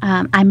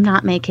I'm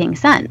not making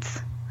sense,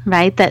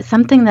 right? That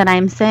something that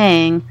I'm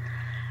saying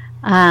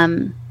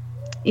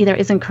either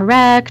isn't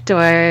correct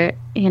or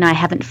I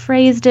haven't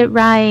phrased it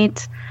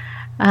right.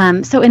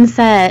 So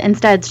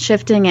instead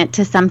shifting it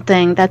to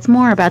something that's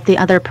more about the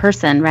other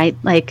person, right?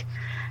 Like,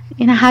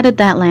 how did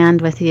that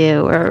land with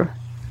you? Or,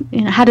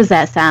 how does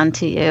that sound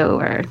to you?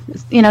 Or,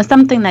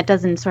 something that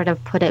doesn't sort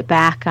of put it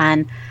back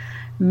on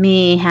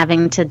me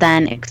having to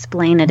then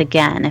explain it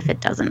again if it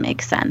doesn't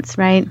make sense,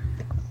 right?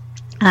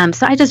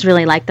 So I just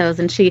really like those.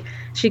 And she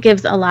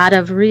gives a lot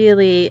of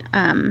really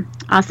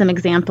awesome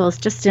examples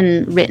just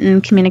in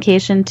written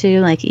communication too,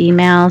 like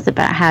emails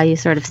about how you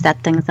sort of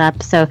set things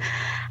up. So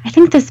I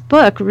think this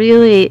book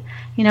really,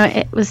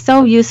 it was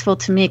so useful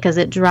to me because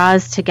it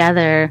draws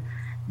together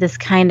this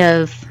kind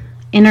of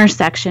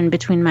intersection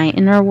between my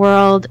inner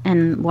world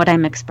and what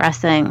I'm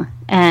expressing,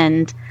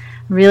 and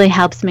really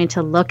helps me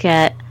to look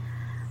at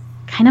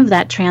kind of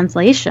that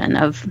translation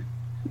of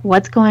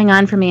what's going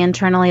on for me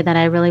internally that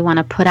I really want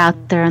to put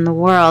out there in the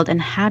world, and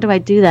how do I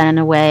do that in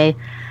a way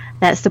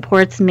that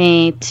supports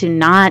me to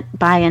not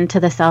buy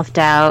into the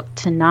self-doubt,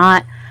 to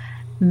not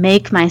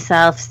make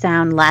myself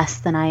sound less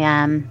than I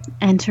am,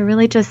 and to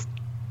really just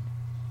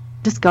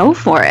go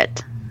for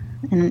it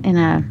in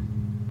a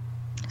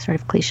sort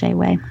of cliche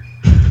way,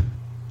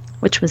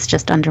 which was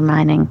just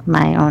undermining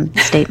my own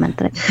statement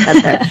that I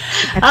said there.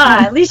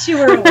 At least you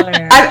were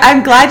aware.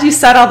 I'm glad you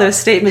said all those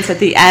statements at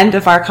the end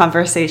of our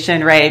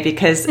conversation, Ray,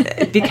 because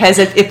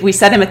if we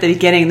said them at the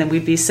beginning, then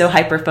we'd be so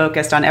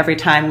hyper-focused on every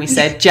time we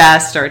said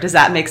just, or does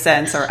that make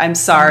sense, or I'm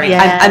sorry.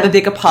 Yeah. I'm a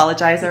big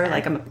apologizer.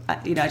 Like,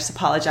 I just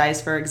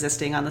apologize for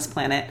existing on this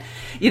planet.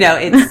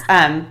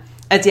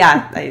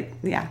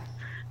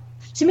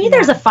 To me,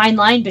 there's a fine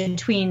line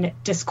between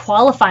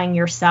disqualifying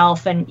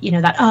yourself and,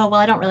 that, oh,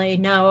 well, I don't really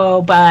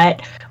know,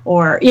 but,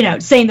 or,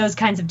 saying those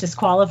kinds of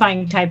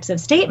disqualifying types of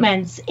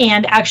statements,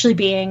 and actually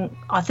being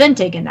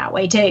authentic in that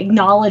way, to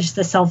acknowledge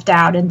the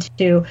self-doubt and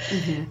to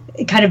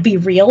kind of be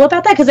real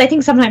about that. Because I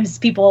think sometimes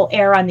people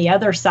err on the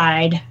other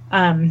side,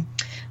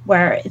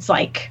 where it's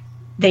like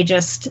they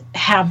just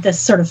have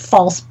this sort of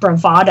false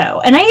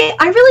bravado. And I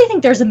really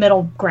think there's a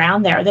middle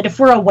ground there, that if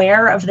we're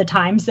aware of the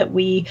times that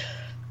we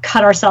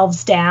cut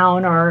ourselves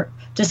down or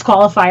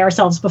disqualify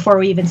ourselves before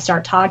we even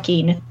start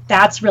talking,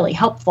 that's really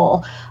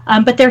helpful.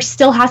 But there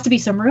still has to be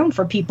some room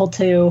for people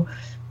to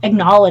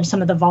acknowledge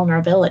some of the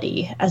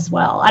vulnerability as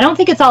well. I don't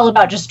think it's all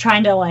about just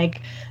trying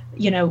to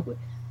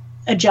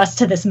adjust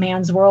to this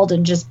man's world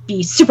and just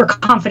be super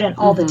confident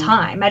all the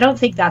time. I don't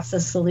think that's the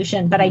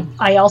solution, but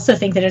I also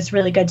think that it's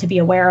really good to be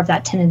aware of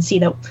that tendency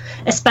that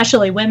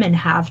especially women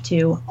have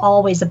to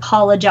always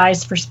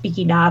apologize for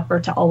speaking up, or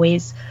to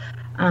always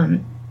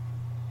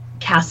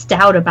cast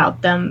doubt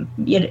about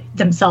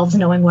themselves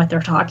knowing what they're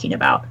talking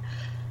about.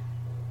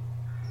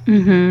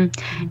 Yeah,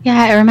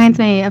 it reminds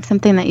me of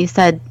something that you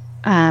said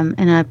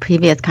in a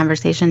previous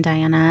conversation,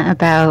 Diana,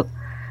 about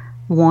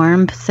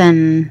warmth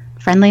and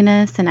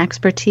friendliness and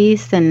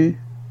expertise. And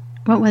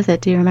what was it?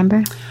 Do you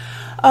remember?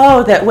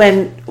 Oh, that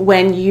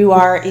when you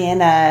are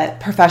in a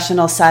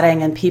professional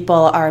setting and people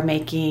are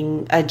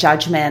making a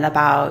judgment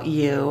about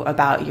you,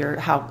 about your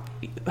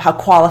how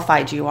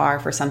qualified you are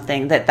for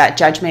something, that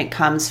judgment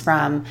comes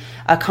from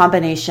a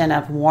combination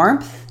of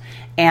warmth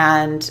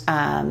and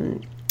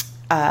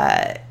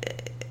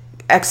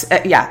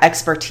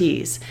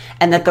expertise,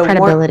 and that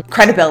the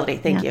credibility.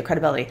 Thank you,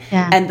 credibility.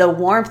 Yeah. And the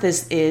warmth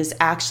is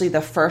actually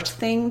the first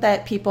thing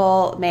that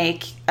people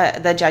make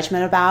the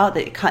judgment about.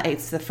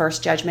 It's the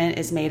first judgment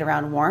is made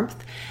around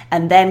warmth,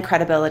 and then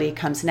credibility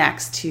comes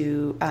next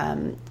to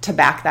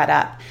back that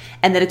up.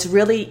 And that it's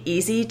really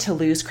easy to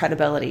lose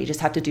credibility. You just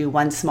have to do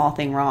one small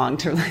thing wrong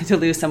to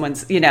lose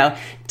someone's,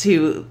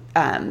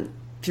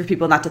 for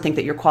people not to think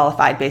that you're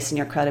qualified based on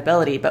your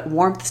credibility, but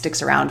warmth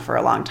sticks around for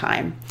a long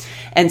time.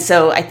 And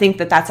so I think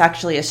that that's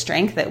actually a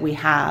strength that we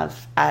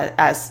have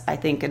as I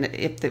think, and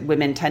if the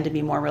women tend to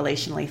be more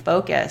relationally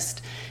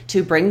focused,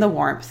 to bring the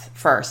warmth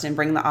first and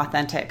bring the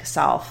authentic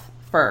self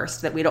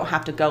first, that we don't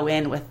have to go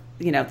in with,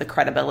 the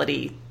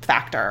credibility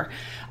factor.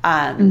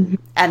 And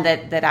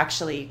that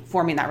actually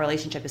forming that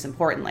relationship is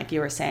important. Like you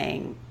were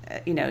saying,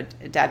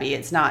 Debbie,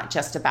 it's not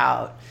just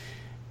about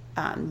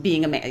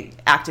being a man,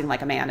 acting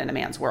like a man in a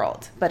man's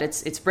world, but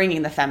it's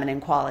bringing the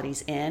feminine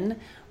qualities in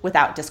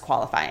without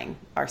disqualifying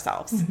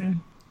ourselves.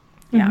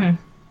 Yeah.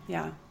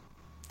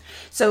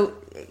 So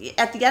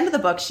at the end of the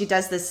book, she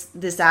does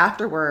this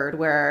afterword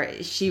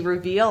where she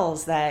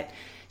reveals that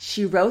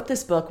she wrote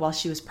this book while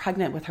she was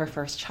pregnant with her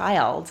first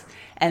child,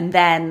 and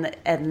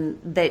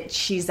that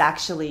she's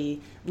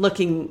actually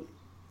looking,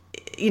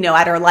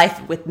 at her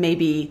life with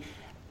maybe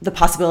the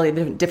possibility of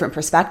a different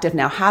perspective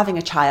now, having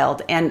a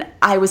child. And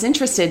I was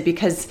interested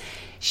because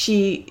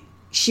she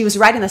was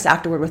writing this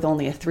afterward with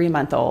only a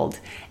 3-month-old.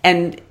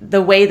 And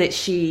the way that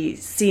she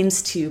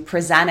seems to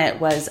present it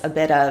was a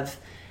bit of,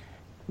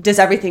 does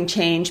everything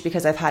change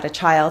because I've had a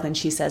child? And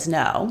she says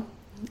no.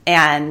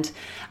 And,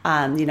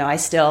 I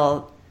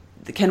still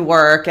can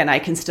work and I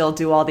can still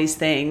do all these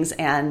things.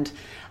 And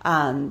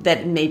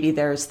that maybe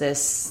there's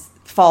this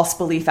false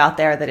belief out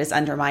there that is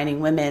undermining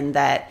women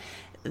that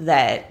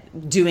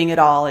doing it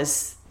all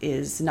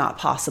is not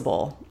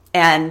possible.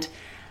 And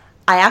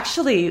I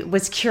actually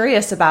was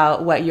curious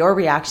about what your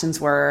reactions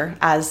were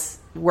as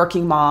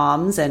working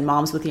moms and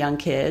moms with young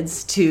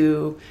kids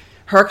to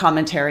her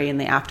commentary in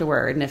the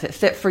afterword, and if it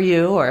fit for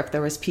you or if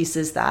there was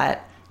pieces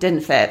that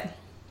didn't fit.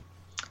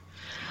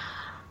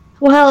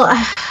 Well,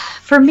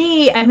 for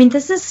me, I mean,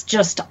 this is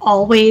just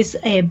always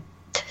I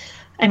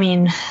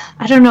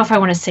don't know if I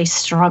want to say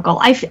struggle.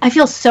 I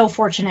feel so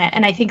fortunate,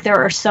 and I think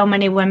there are so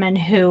many women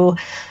who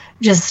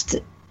just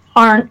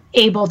aren't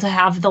able to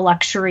have the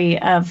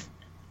luxury of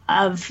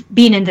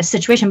being in this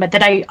situation, but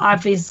that I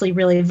obviously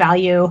really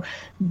value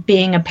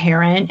being a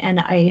parent,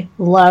 and I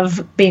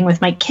love being with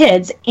my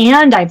kids,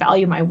 and I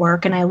value my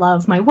work, and I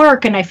love my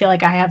work, and I feel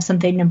like I have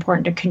something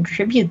important to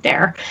contribute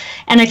there.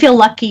 And I feel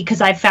lucky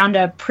because I found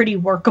a pretty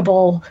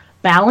workable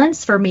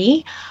balance for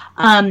me.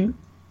 And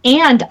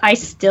I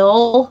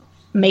still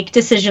make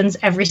decisions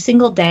every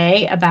single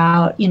day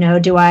about,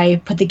 do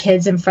I put the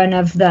kids in front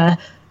of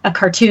a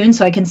cartoon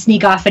so I can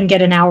sneak off and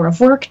get an hour of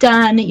work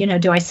done?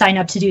 Do I sign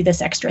up to do this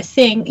extra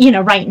thing?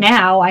 Right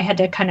now I had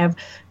to kind of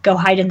go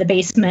hide in the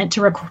basement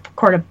to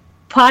record a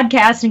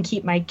podcast and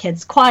keep my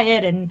kids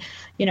quiet and,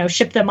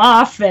 ship them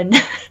off. And,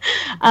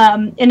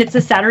 and it's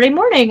a Saturday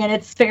morning, and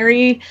it's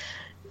very,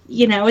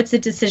 it's a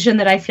decision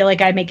that I feel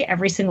like I make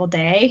every single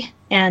day,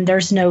 and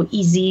there's no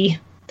easy.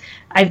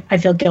 I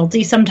feel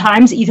guilty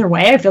sometimes either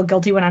way. I feel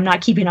guilty when I'm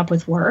not keeping up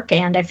with work,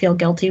 and I feel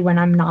guilty when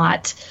I'm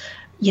not,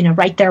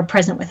 right there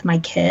present with my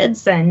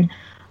kids. And,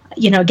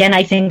 again,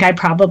 I think I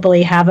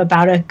probably have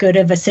about as good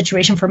of a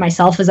situation for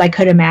myself as I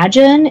could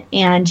imagine.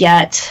 And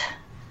yet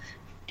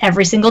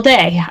every single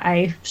day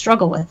I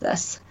struggle with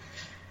this.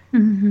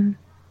 Mm-hmm.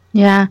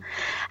 Yeah.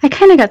 I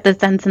kind of got the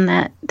sense in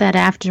that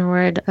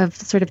afterward of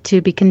sort of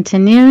to be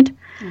continued.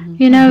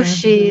 Mm-hmm.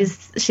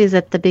 She's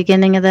at the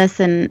beginning of this,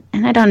 and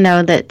I don't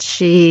know that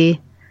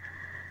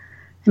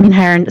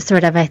her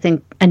sort of, I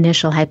think,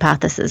 initial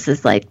hypothesis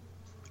is like,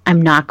 I'm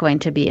not going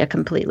to be a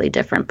completely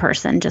different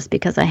person just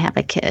because I have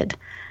a kid.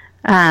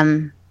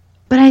 But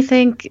I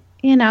think,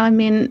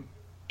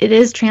 it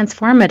is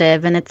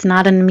transformative, and it's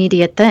not an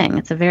immediate thing.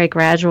 It's a very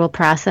gradual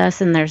process,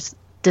 and there's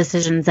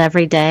decisions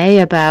every day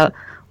about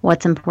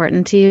what's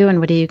important to you and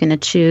what are you going to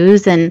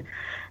choose. And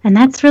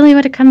that's really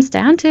what it comes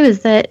down to,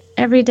 is that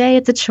every day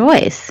it's a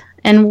choice.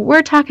 And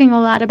we're talking a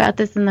lot about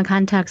this in the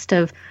context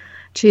of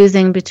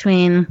choosing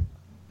between,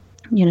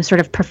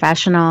 sort of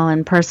professional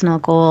and personal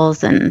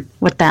goals and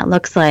what that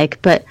looks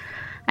like. But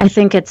I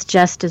think it's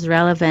just as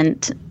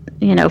relevant,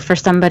 for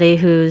somebody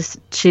who's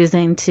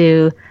choosing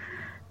to,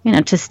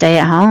 to stay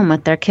at home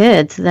with their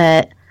kids,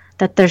 that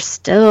there's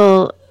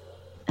still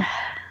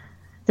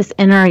this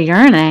inner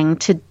yearning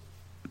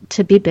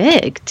to be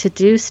big, to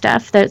do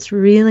stuff that's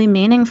really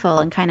meaningful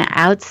and kind of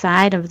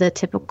outside of the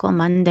typical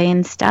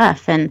mundane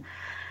stuff. And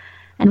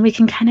we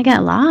can kind of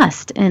get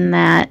lost in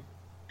that,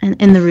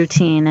 in the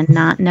routine, and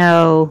not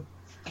know,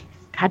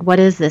 God, what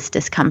is this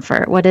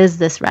discomfort? What is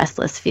this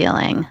restless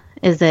feeling?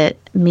 Is it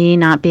me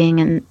not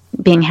being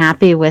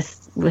happy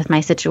with my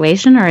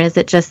situation, or is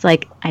it just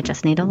like, I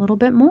just need a little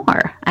bit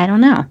more? I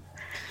don't know.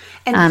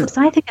 And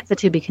so I think it's a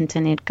to be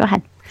continued. Go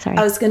ahead. Sorry.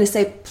 I was going to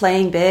say,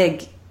 playing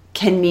big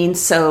can mean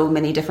so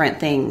many different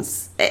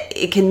things.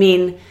 It can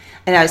mean,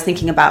 and I was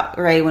thinking about,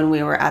 Ray, when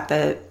we were at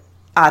the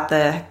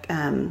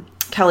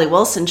Kelly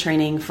Wilson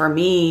training, for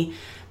me,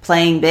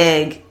 playing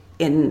big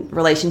in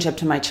relationship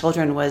to my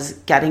children was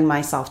getting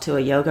myself to a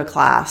yoga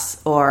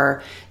class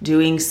or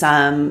doing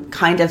some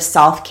kind of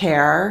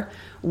self-care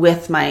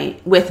with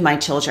my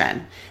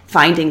children,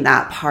 finding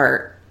that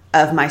part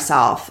of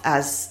myself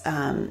as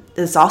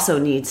this also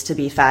needs to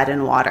be fed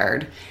and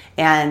watered.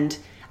 And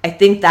I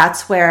think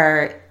that's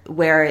where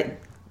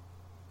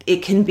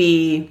it can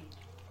be.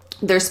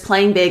 There's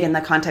playing big in the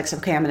context of,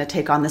 okay, I'm going to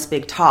take on this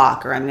big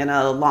talk, or I'm going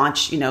to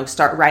launch,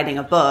 start writing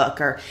a book,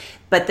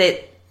 but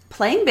that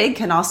playing big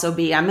can also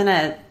be, I'm going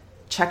to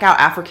check out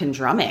African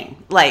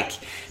drumming,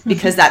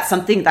 because that's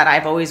something that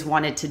I've always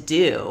wanted to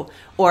do.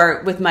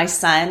 Or with my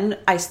son,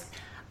 I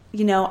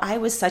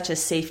was such a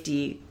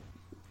safety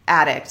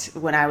addict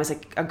when I was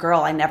a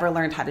girl. I never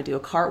learned how to do a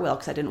cartwheel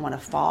because I didn't want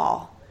to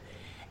fall.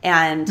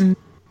 And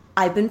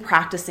I've been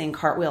practicing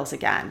cartwheels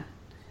again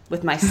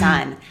with my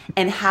son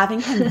and having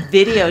him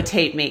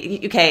videotape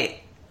me.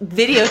 Okay,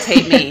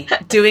 videotape me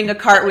doing a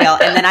cartwheel,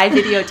 and then I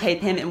videotape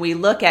him, and we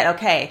look at,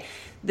 okay,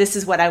 this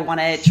is what I want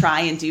to try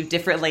and do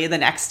differently the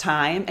next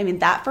time. I mean,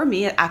 that for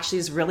me, it actually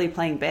is really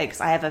playing big, because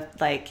I have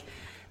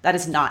that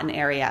is not an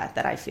area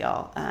that I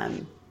feel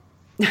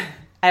I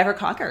ever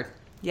conquered.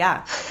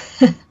 Yeah.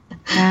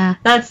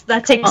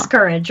 That takes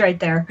courage right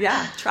there.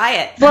 Yeah, try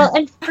it. Well,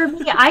 and for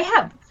me, I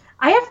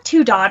have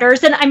two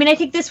daughters, and I mean, I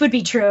think this would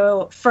be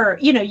true for,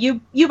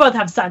 you both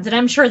have sons, and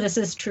I'm sure this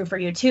is true for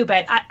you too,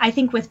 but I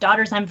think with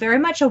daughters, I'm very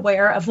much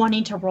aware of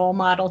wanting to role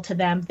model to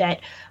them that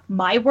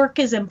my work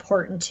is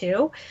important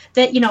too,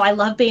 that, I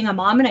love being a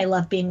mom and I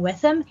love being with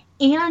them,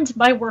 and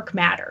my work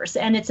matters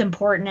and it's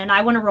important. And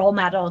I want to role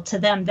model to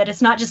them that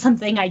it's not just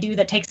something I do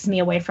that takes me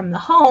away from the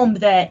home,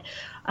 that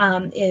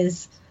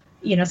is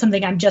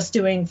something I'm just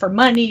doing for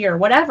money or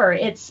whatever.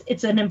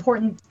 It's an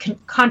important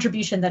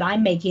contribution that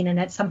I'm making, and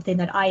it's something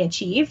that I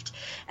achieved,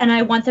 and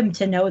I want them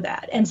to know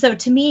that. And so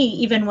to me,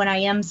 even when I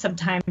am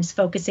sometimes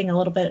focusing a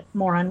little bit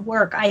more on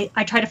work, I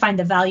try to find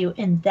the value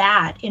in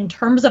that in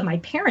terms of my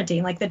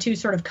parenting, like the two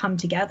sort of come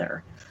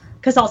together.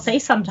 Because I'll say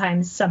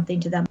sometimes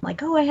something to them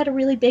like, oh, I had a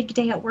really big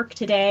day at work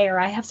today, or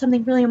I have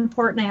something really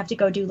important I have to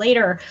go do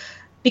later,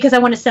 because I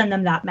want to send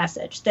them that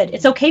message that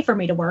it's okay for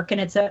me to work,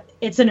 and it's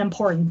an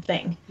important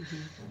thing. Mm-hmm.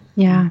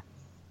 Yeah.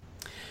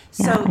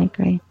 So, I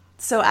agree.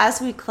 So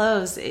as we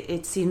close,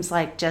 it seems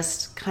like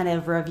just kind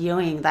of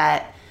reviewing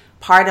that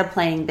part of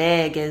playing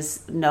big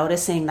is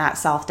noticing that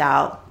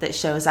self-doubt that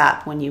shows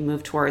up when you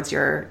move towards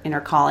your inner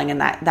calling and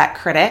that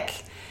critic,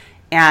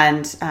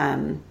 and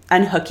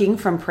unhooking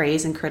from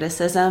praise and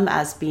criticism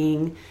as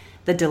being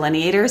the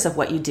delineators of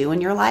what you do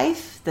in your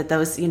life, that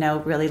those,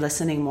 really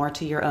listening more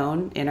to your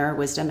own inner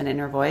wisdom and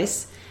inner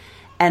voice.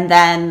 And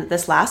then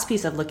this last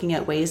piece of looking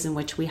at ways in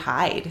which we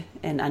hide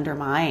and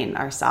undermine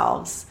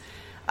ourselves.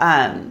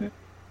 And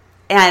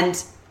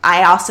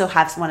I also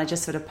want to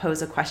just sort of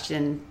pose a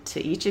question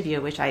to each of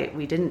you, which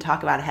we didn't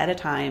talk about ahead of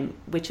time,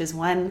 which is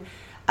one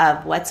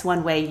of what's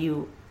one way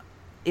you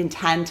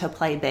intend to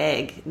play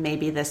big,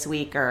 maybe this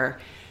week or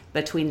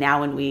between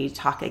now and we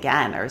talk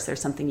again, or is there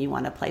something you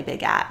want to play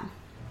big at?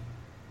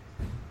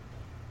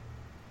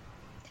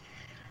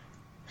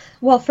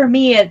 Well, for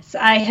me,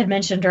 I had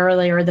mentioned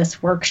earlier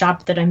this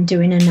workshop that I'm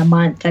doing in a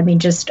month. I mean,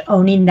 just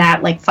owning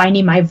that, like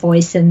finding my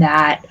voice in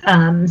that,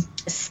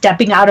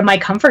 stepping out of my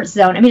comfort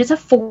zone. I mean, it's a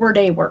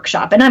 4-day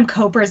workshop and I'm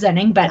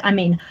co-presenting, but I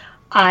mean,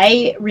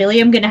 I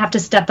really am going to have to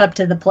step up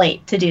to the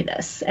plate to do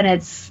this. And I'm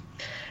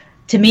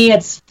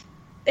going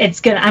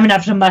to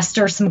have to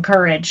muster some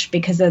courage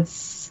because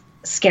it's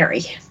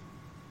scary.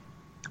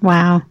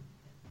 Wow.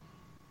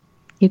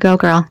 You go,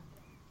 girl.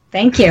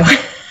 Thank you.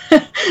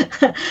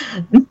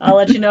 I'll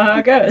let you know how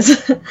it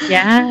goes.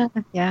 Yeah.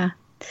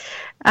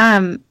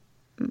 Well,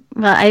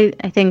 I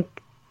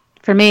think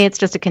for me, it's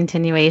just a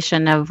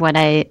continuation of what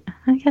I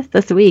guess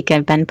this week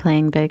I've been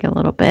playing big a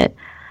little bit.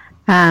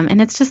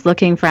 And it's just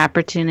looking for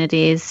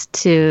opportunities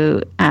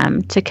to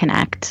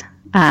connect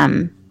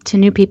to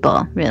new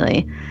people,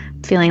 really.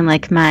 Feeling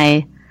like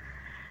my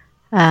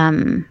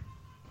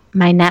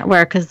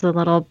network is a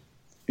little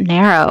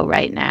narrow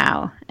right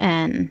now,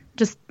 and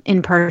just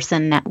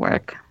in-person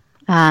network.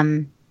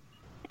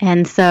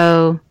 And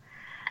so,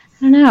 I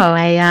don't know,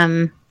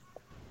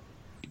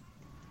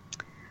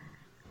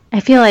 I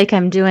feel like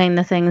I'm doing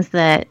the things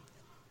that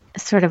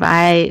sort of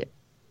I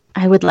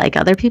would like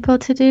other people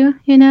to do,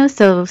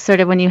 So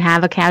sort of when you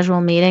have a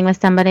casual meeting with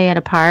somebody at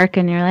a park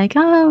and you're like,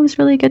 oh, it was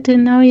really good to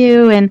know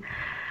you. And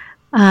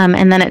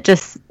then it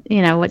just,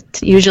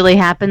 what usually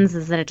happens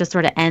is that it just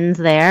sort of ends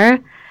there,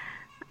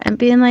 and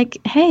being like,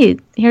 hey,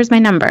 here's my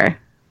number.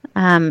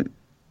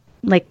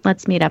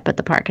 Let's meet up at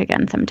the park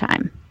again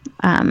sometime.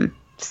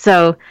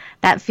 So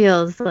that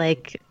feels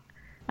like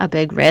a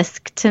big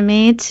risk to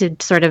me, to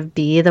sort of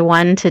be the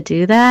one to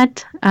do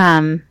that.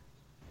 And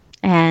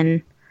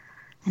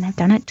I've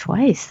done it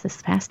twice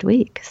this past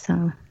week.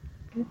 So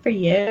good for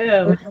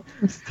you.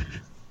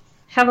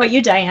 How about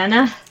you,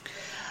 Diana?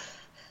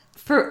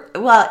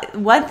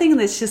 One thing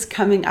that's just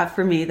coming up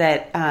for me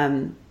that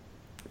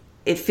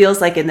it feels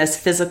like in this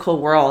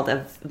physical world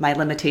of my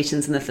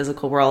limitations in the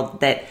physical world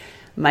that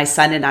my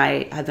son and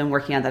I have been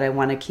working on, that I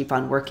want to keep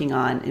on working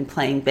on in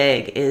playing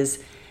big,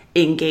 is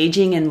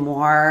engaging in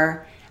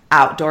more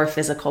outdoor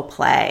physical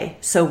play.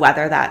 So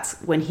whether that's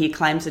when he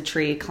climbs a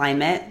tree,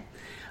 climb it.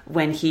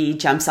 When he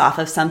jumps off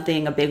of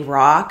something, a big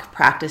rock,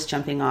 practice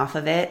jumping off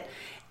of it,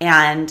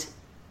 and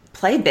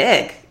play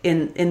big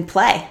in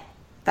play.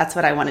 That's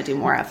what I want to do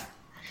more of.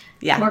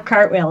 Yeah. More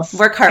cartwheels.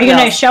 More cartwheels. Are you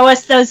going to show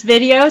us those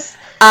videos?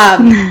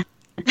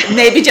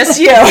 Maybe just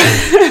you.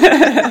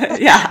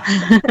 Yeah.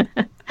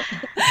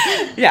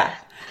 Yeah.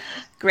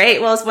 Great.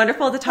 Well, it's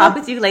wonderful to talk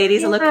with you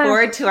ladies. I look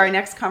forward to our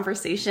next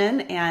conversation,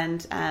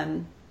 and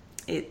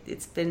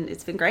it's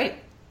been great.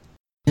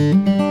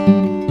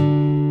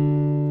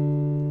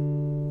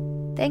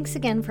 Thanks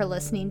again for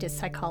listening to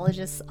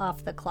Psychologists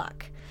Off the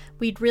Clock.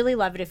 We'd really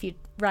love it if you'd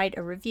write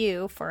a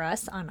review for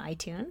us on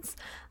iTunes.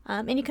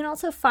 And you can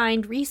also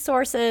find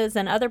resources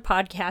and other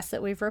podcasts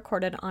that we've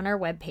recorded on our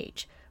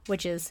webpage,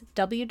 which is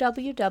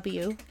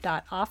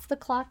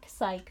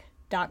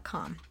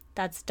www.offtheclockpsych.com.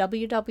 That's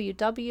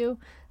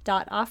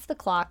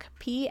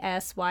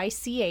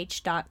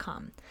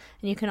www.offtheclockpsych.com.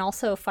 And you can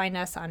also find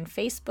us on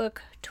Facebook,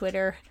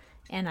 Twitter,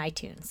 and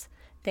iTunes.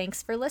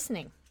 Thanks for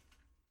listening.